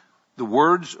 The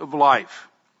words of life.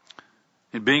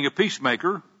 And being a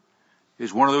peacemaker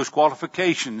is one of those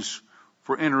qualifications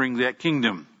for entering that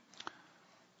kingdom.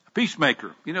 A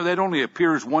peacemaker, that only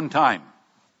appears one time.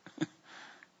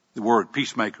 The word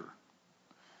peacemaker.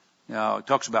 Now, it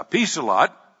talks about peace a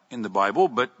lot in the Bible,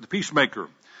 but the peacemaker.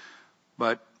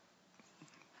 But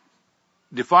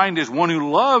defined as one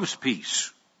who loves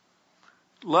peace.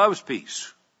 Loves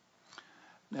peace.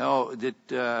 Now,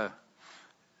 that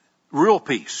real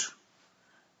peace.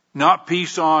 Not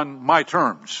peace on my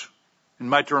terms, and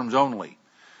my terms only.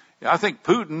 I think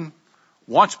Putin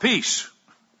wants peace.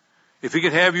 If he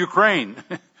could have Ukraine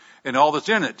and all that's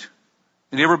in it,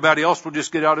 and everybody else will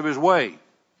just get out of his way.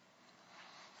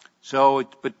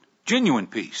 But genuine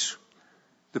peace.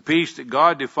 The peace that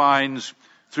God defines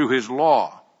through his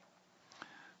law.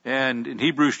 And in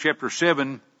Hebrews chapter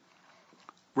 7,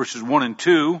 verses 1 and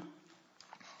 2,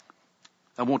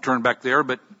 I won't turn back there,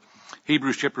 but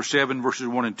Hebrews chapter 7, verses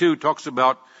 1 and 2 talks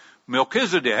about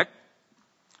Melchizedek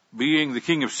being the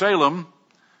king of Salem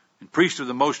and priest of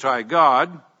the Most High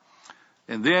God,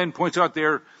 and then points out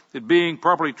there that being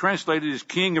properly translated is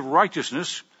king of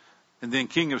righteousness, and then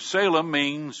king of Salem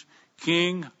means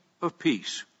king of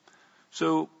peace.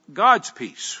 So God's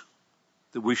peace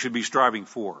that we should be striving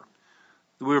for.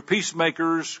 That we're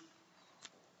peacemakers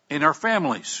in our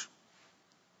families.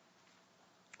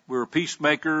 We're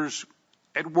peacemakers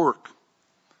at work.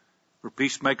 We're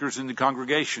peacemakers in the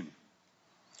congregation.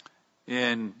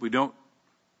 And we don't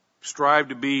strive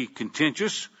to be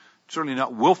contentious, certainly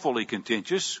not willfully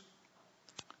contentious,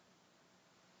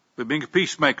 but being a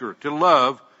peacemaker, to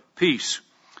love peace.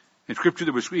 In Scripture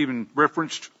that was even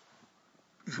referenced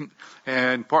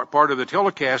and part of the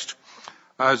telecast,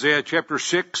 Isaiah chapter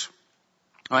 6,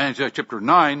 Isaiah chapter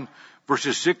 9,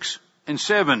 verses 6 and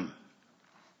 7.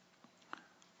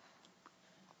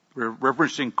 We're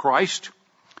referencing Christ,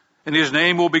 and his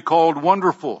name will be called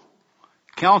Wonderful,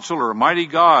 Counselor, Mighty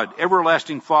God,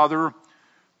 Everlasting Father,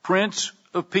 Prince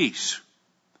of Peace.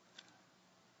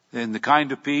 And the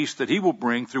kind of peace that he will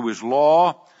bring through his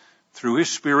law, through his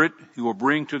Spirit, he will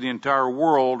bring to the entire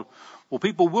world. Well,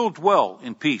 people will dwell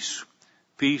in peace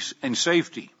and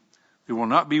safety. There will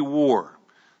not be war.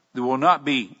 There will not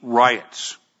be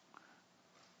riots.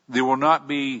 There will not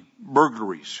be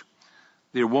burglaries.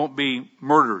 There won't be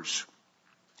murders.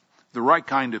 The right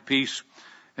kind of peace.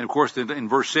 And of course, in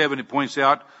verse 7, it points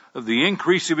out of the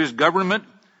increase of his government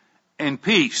and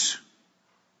peace,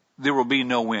 there will be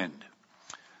no end.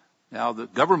 Now, the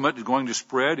government is going to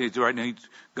spread. Right now,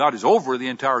 God is over the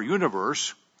entire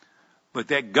universe, but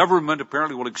that government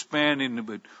apparently will expand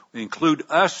and include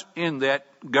us in that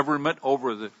government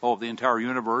over the entire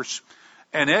universe.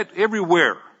 And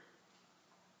everywhere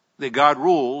that God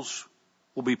rules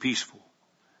will be peaceful.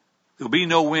 There will be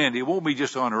no end. It won't be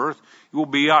just on earth. It will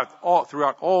be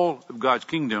throughout all of God's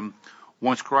kingdom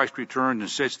once Christ returns and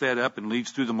sets that up and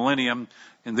leads through the millennium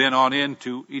and then on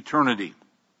into eternity.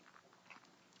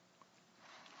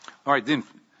 All right, then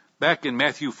back in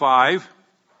Matthew 5.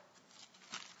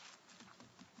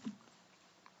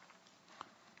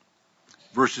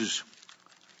 verses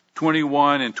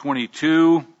 21 and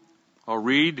 22. I'll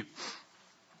read.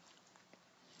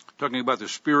 Talking about the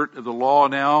spirit of the law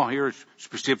now here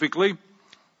specifically.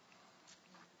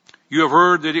 You have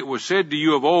heard that it was said to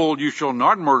you of old, you shall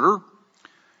not murder,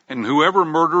 and whoever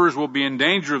murders will be in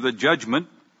danger of the judgment.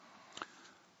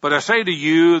 But I say to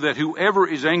you that whoever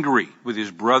is angry with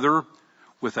his brother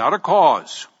without a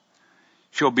cause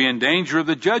shall be in danger of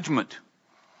the judgment.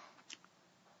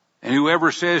 And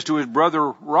whoever says to his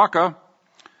brother, Raca,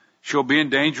 shall be in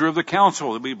danger of the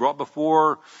council. He'll be brought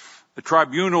before the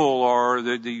tribunal or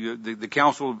the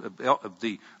council of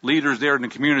the leaders there in the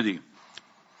community.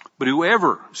 But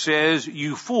whoever says,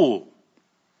 you fool,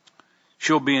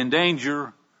 shall be in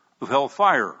danger of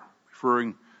hellfire,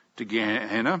 referring to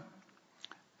Gehenna.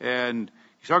 And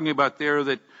he's talking about there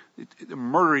that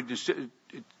murder,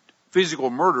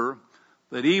 physical murder,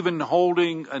 that even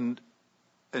holding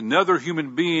another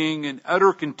human being in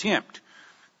utter contempt,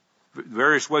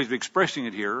 various ways of expressing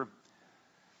it here,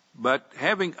 but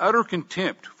having utter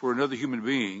contempt for another human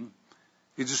being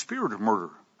is a spirit of murder.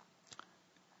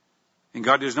 And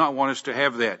God does not want us to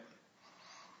have that.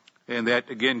 And that,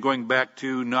 again, going back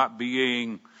to not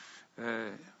being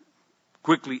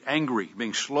quickly angry,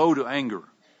 being slow to anger,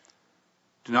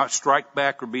 to not strike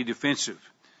back or be defensive,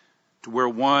 to where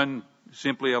one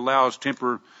simply allows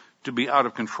temper to be out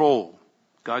of control.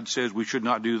 God says we should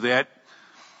not do that.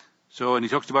 So, and he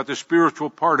talks about the spiritual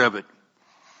part of it.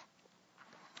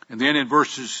 And then in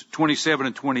verses 27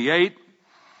 and 28,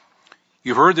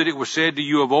 you've heard that it was said to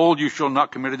you of old, you shall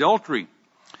not commit adultery.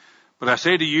 But I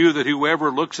say to you that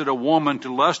whoever looks at a woman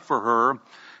to lust for her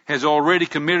has already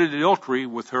committed adultery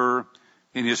with her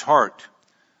in his heart.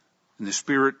 And the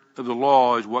spirit of the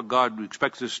law is what God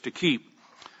expects us to keep.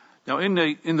 Now in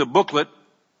the booklet,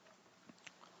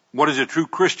 What is a True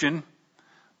Christian?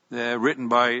 Written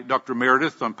by Dr.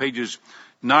 Meredith on pages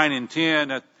 9 and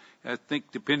 10. I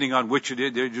think depending on which it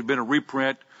is, there's been a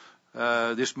reprint.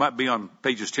 This might be on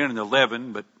pages 10 and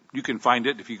 11, but you can find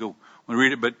it if you go want to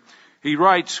read it. But he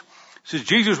writes, says,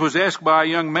 Jesus was asked by a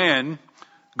young man,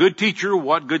 good teacher,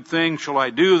 what good thing shall I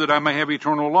do that I may have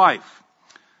eternal life?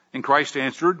 And Christ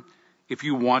answered, if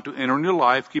you want to enter into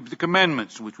life, keep the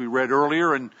commandments, which we read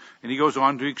earlier. And he goes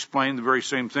on to explain the very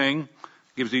same thing,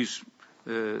 gives these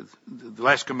the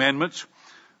last commandments.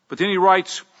 But then he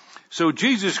writes, so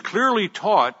Jesus clearly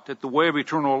taught that the way of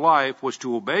eternal life was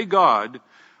to obey God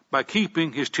by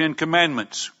keeping his 10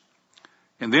 commandments.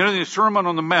 And then in the Sermon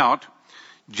on the Mount,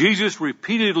 Jesus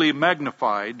repeatedly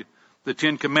magnified the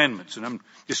 10 commandments. And I'm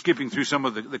just skipping through some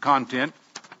of the content.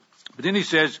 But then he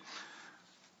says,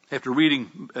 after reading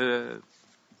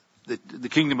the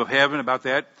kingdom of heaven about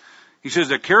that, he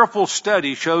says, a careful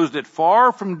study shows that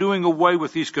far from doing away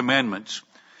with these commandments,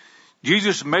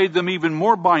 Jesus made them even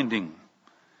more binding.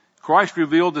 Christ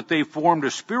revealed that they formed a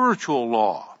spiritual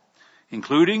law,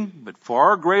 including, but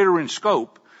far greater in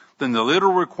scope than the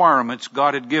literal requirements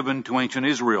God had given to ancient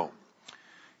Israel.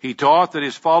 He taught that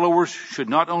his followers should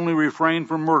not only refrain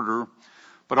from murder,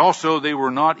 but also they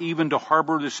were not even to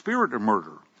harbor the spirit of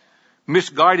murder,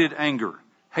 misguided anger,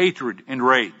 hatred, and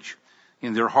rage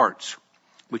in their hearts,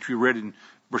 which we read in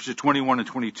verses 21 and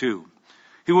 22.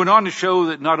 He went on to show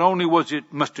that not only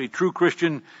must a true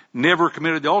Christian never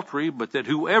commit adultery, but that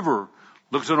whoever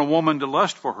looks on a woman to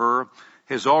lust for her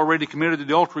has already committed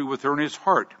adultery with her in his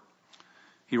heart.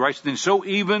 He writes, then so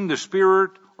even the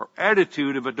spirit or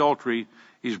attitude of adultery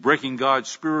is breaking God's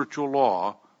spiritual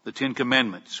law, the 10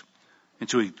 commandments. And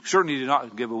so he certainly did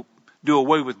not do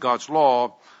away with God's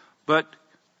law, but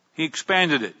he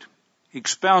expanded it, he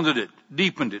expounded it,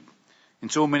 deepened it in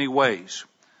so many ways.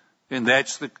 And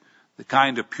that's the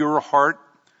kind of pure heart,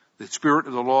 the spirit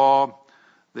of the law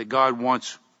that God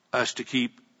wants us to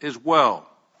keep as well.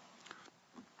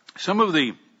 Some of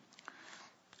the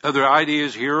other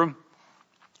ideas here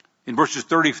in verses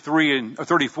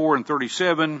 34 and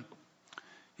 37,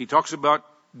 he talks about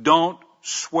don't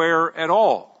swear at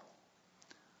all.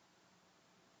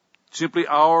 Simply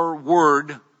our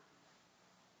word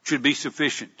should be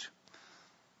sufficient.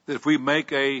 That if we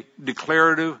make a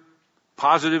declarative,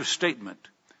 positive statement,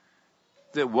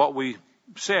 that what we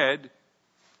said,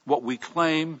 what we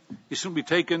claim, is simply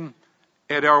taken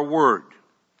at our word.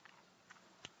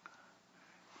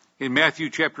 In Matthew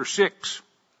chapter 6,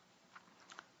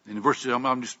 in verses,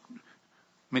 I'm just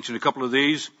mentioning a couple of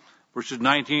these, verses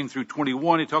 19 through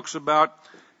 21, he talks about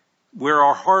where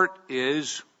our heart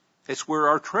is, that's where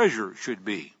our treasure should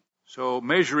be. So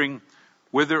measuring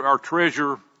whether our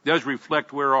treasure does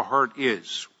reflect where our heart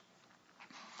is.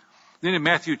 Then in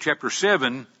Matthew chapter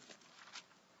 7,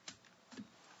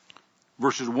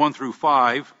 verses 1 through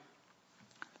 5,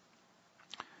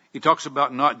 He talks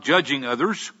about not judging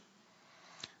others.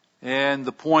 And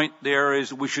the point there is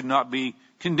that we should not be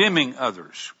condemning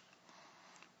others.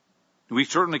 We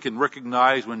certainly can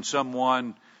recognize when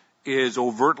someone is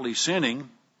overtly sinning.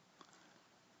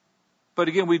 But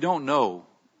again, we don't know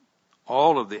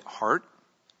all of the heart.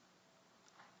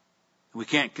 We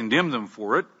can't condemn them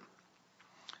for it.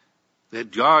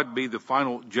 That God be the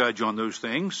final judge on those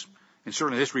things. And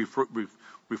certainly this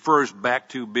refers back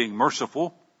to being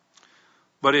merciful.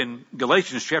 But in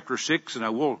Galatians chapter 6, and I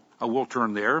will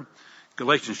turn there,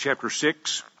 Galatians chapter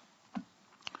 6,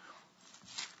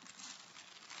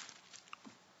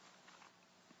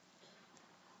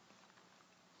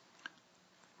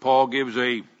 Paul gives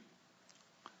a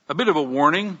bit of a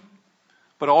warning,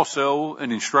 but also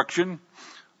an instruction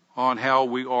on how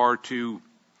we are to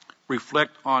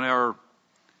reflect on our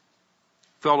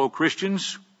fellow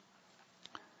Christians.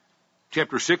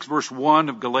 Chapter 6, verse 1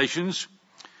 of Galatians.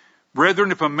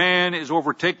 Brethren, if a man is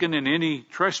overtaken in any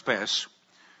trespass,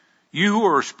 you who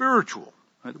are spiritual,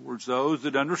 in other words, those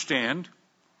that understand,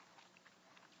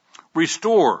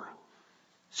 restore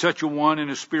such a one in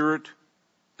a spirit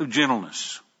of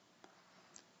gentleness.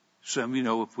 Some,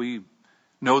 if we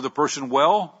know the person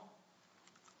well,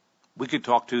 we could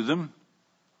talk to them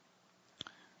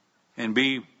and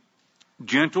be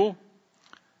gentle.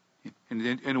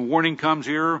 And a warning comes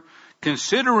here,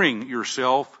 considering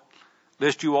yourself,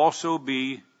 lest you also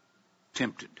be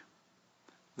tempted.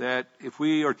 That if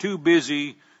we are too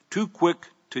busy, too quick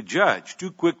to judge,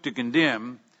 too quick to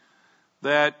condemn,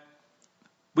 that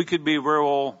we could be very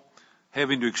well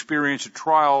having to experience a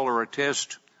trial or a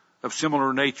test of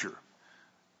similar nature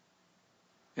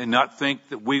and not think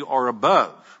that we are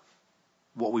above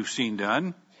what we've seen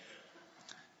done.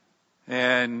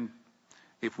 And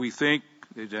if we think,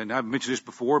 and I've mentioned this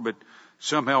before, but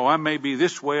somehow I may be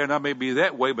this way and I may be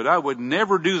that way, but I would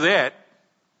never do that,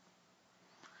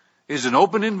 is an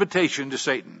open invitation to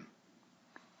Satan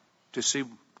to see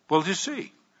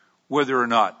whether or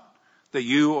not that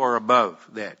you are above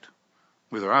that,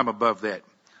 whether I'm above that.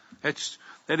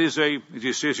 That is as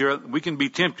it says here, we can be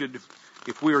tempted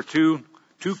if we are too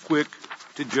quick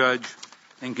to judge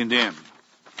and condemn.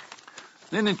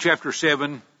 Then in chapter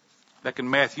 7, back in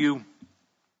Matthew,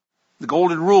 the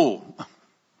golden rule.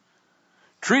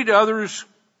 Treat others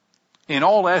in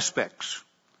all aspects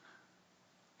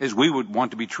as we would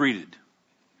want to be treated.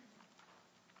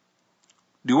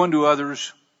 Do unto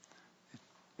others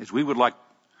as we would like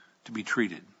to be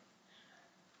treated.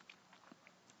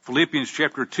 Philippians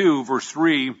chapter 2, verse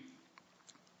 3,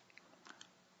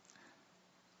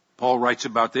 Paul writes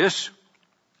about this.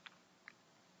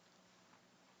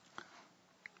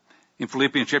 In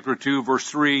Philippians chapter 2, verse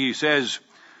 3, he says,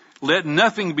 let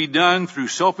nothing be done through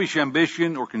selfish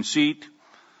ambition or conceit,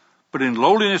 but in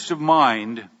lowliness of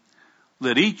mind,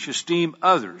 let each esteem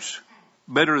others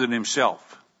better than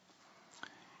himself.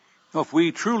 Now, if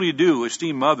we truly do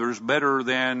esteem others better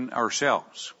than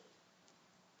ourselves,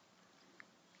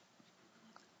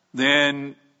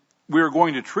 then we're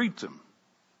going to treat them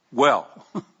well.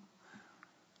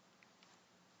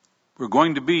 We're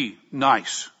going to be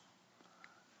nice.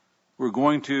 We're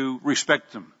going to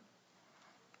respect them.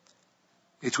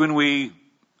 It's when we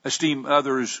esteem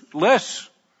others less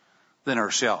than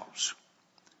ourselves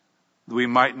that we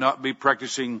might not be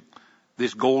practicing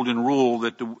this golden rule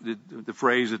that the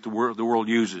phrase that the world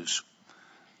uses.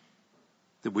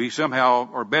 That we somehow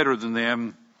are better than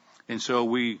them, and so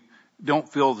we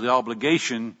don't feel the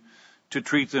obligation to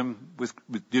treat them with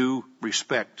due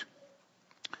respect.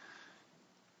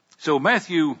 So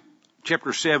Matthew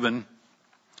chapter 7,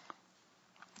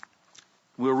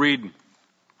 we'll read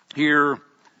here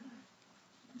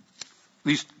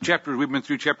these chapters. We've been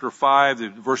through chapter 5, the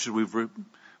verses we've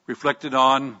reflected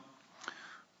on,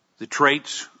 the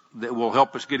traits that will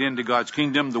help us get into God's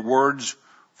kingdom, the words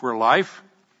for life.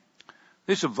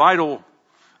 This is a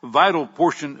vital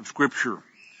portion of Scripture.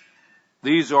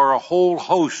 These are a whole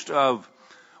host of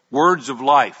words of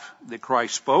life that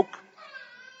Christ spoke.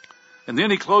 And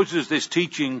then he closes this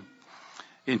teaching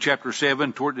in chapter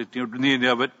 7, toward the end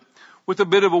of it, with a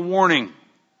bit of a warning,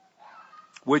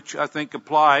 which I think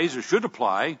applies, or should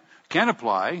apply, can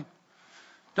apply,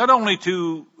 not only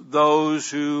to those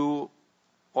who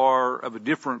are of a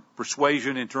different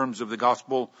persuasion in terms of the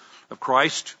gospel of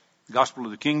Christ, the gospel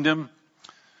of the kingdom,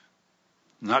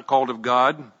 not called of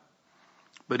God,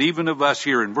 but even of us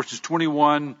here in verses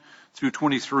 21 through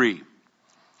 23. It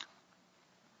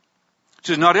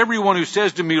says, not everyone who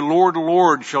says to me, Lord,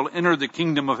 Lord, shall enter the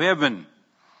kingdom of heaven,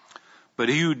 but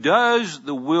he who does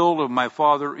the will of my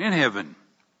Father in heaven.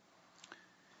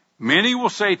 Many will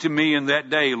say to me in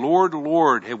that day, Lord,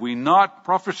 Lord, have we not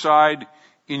prophesied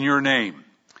in your name,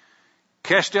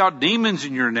 cast out demons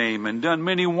in your name, and done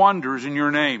many wonders in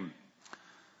your name.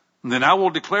 And then I will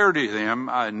declare to them,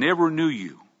 I never knew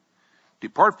you.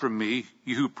 Depart from me,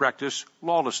 you who practice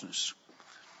lawlessness.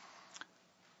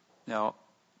 Now,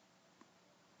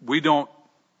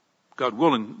 God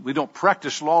willing, we don't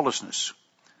practice lawlessness,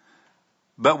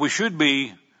 but we should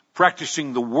be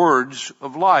practicing the words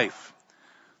of life,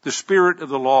 the spirit of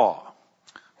the law,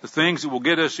 the things that will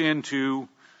get us into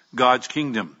God's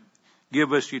kingdom,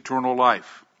 give us eternal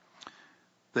life.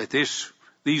 That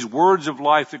these words of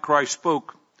life that Christ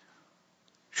spoke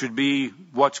should be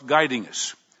what's guiding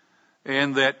us.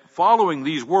 And that following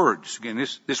these words, again,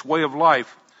 this way of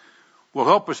life, will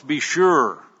help us be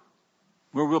sure,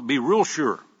 we'll be real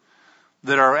sure,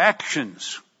 that our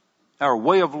actions, our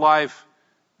way of life,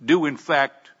 do in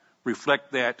fact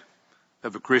reflect that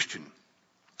of a Christian.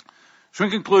 So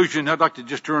in conclusion, I'd like to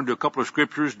just turn to a couple of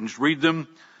scriptures and just read them,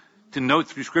 to note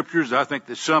through scriptures I think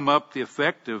that sum up the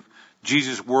effect of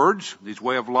Jesus' words, his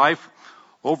way of life.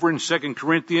 Over in 2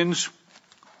 Corinthians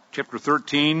chapter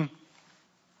 13,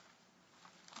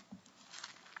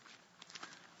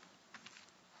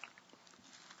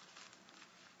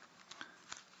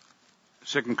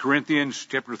 Second Corinthians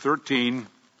chapter 13,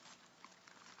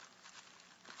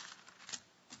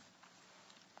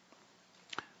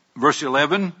 verse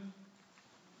 11.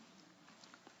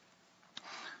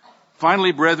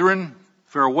 Finally, brethren,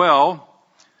 farewell.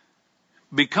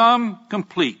 Become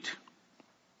complete.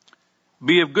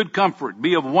 Be of good comfort.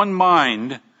 Be of one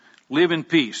mind. Live in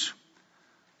peace.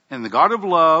 And the God of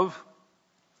love,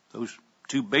 those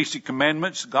two basic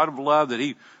commandments, God of love that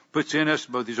he puts in us,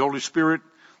 both his Holy Spirit,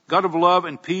 God of love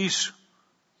and peace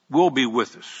will be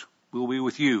with us, will be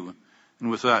with you and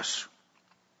with us.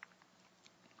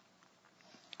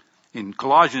 In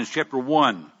Colossians chapter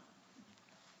 1,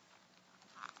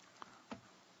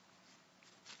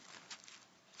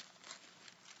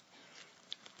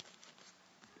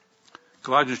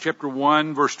 Colossians chapter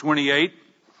 1, verse 28,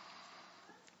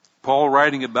 Paul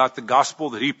writing about the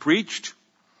gospel that he preached,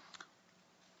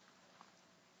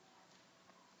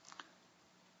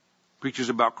 preaches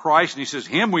about Christ, and he says,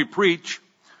 him we preach,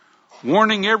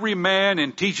 warning every man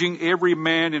and teaching every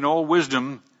man in all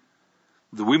wisdom,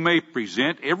 that we may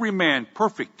present every man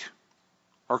perfect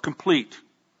or complete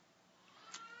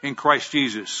in Christ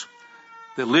Jesus.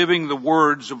 That living the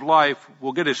words of life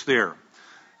will get us there.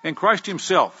 And Christ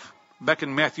himself, back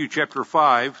in Matthew chapter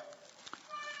 5,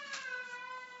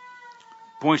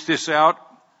 points this out,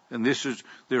 and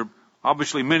there are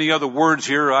obviously many other words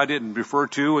here I didn't refer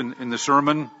to in the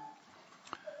sermon,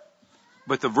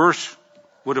 but the verse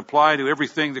would apply to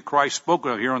everything that Christ spoke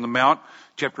of here on the Mount,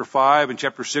 chapter 5 and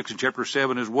chapter 6 and chapter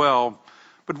 7 as well.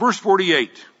 But verse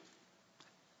 48,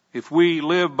 if we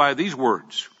live by these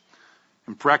words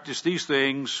and practice these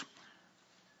things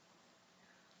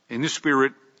in the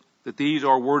Spirit, that these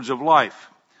are words of life.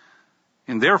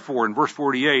 And therefore, in verse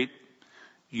 48,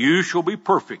 you shall be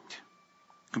perfect,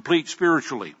 complete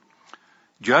spiritually,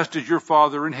 just as your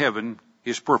Father in heaven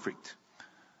is perfect.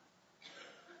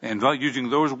 And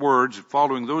using those words,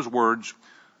 following those words,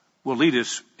 will lead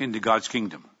us into God's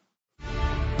kingdom.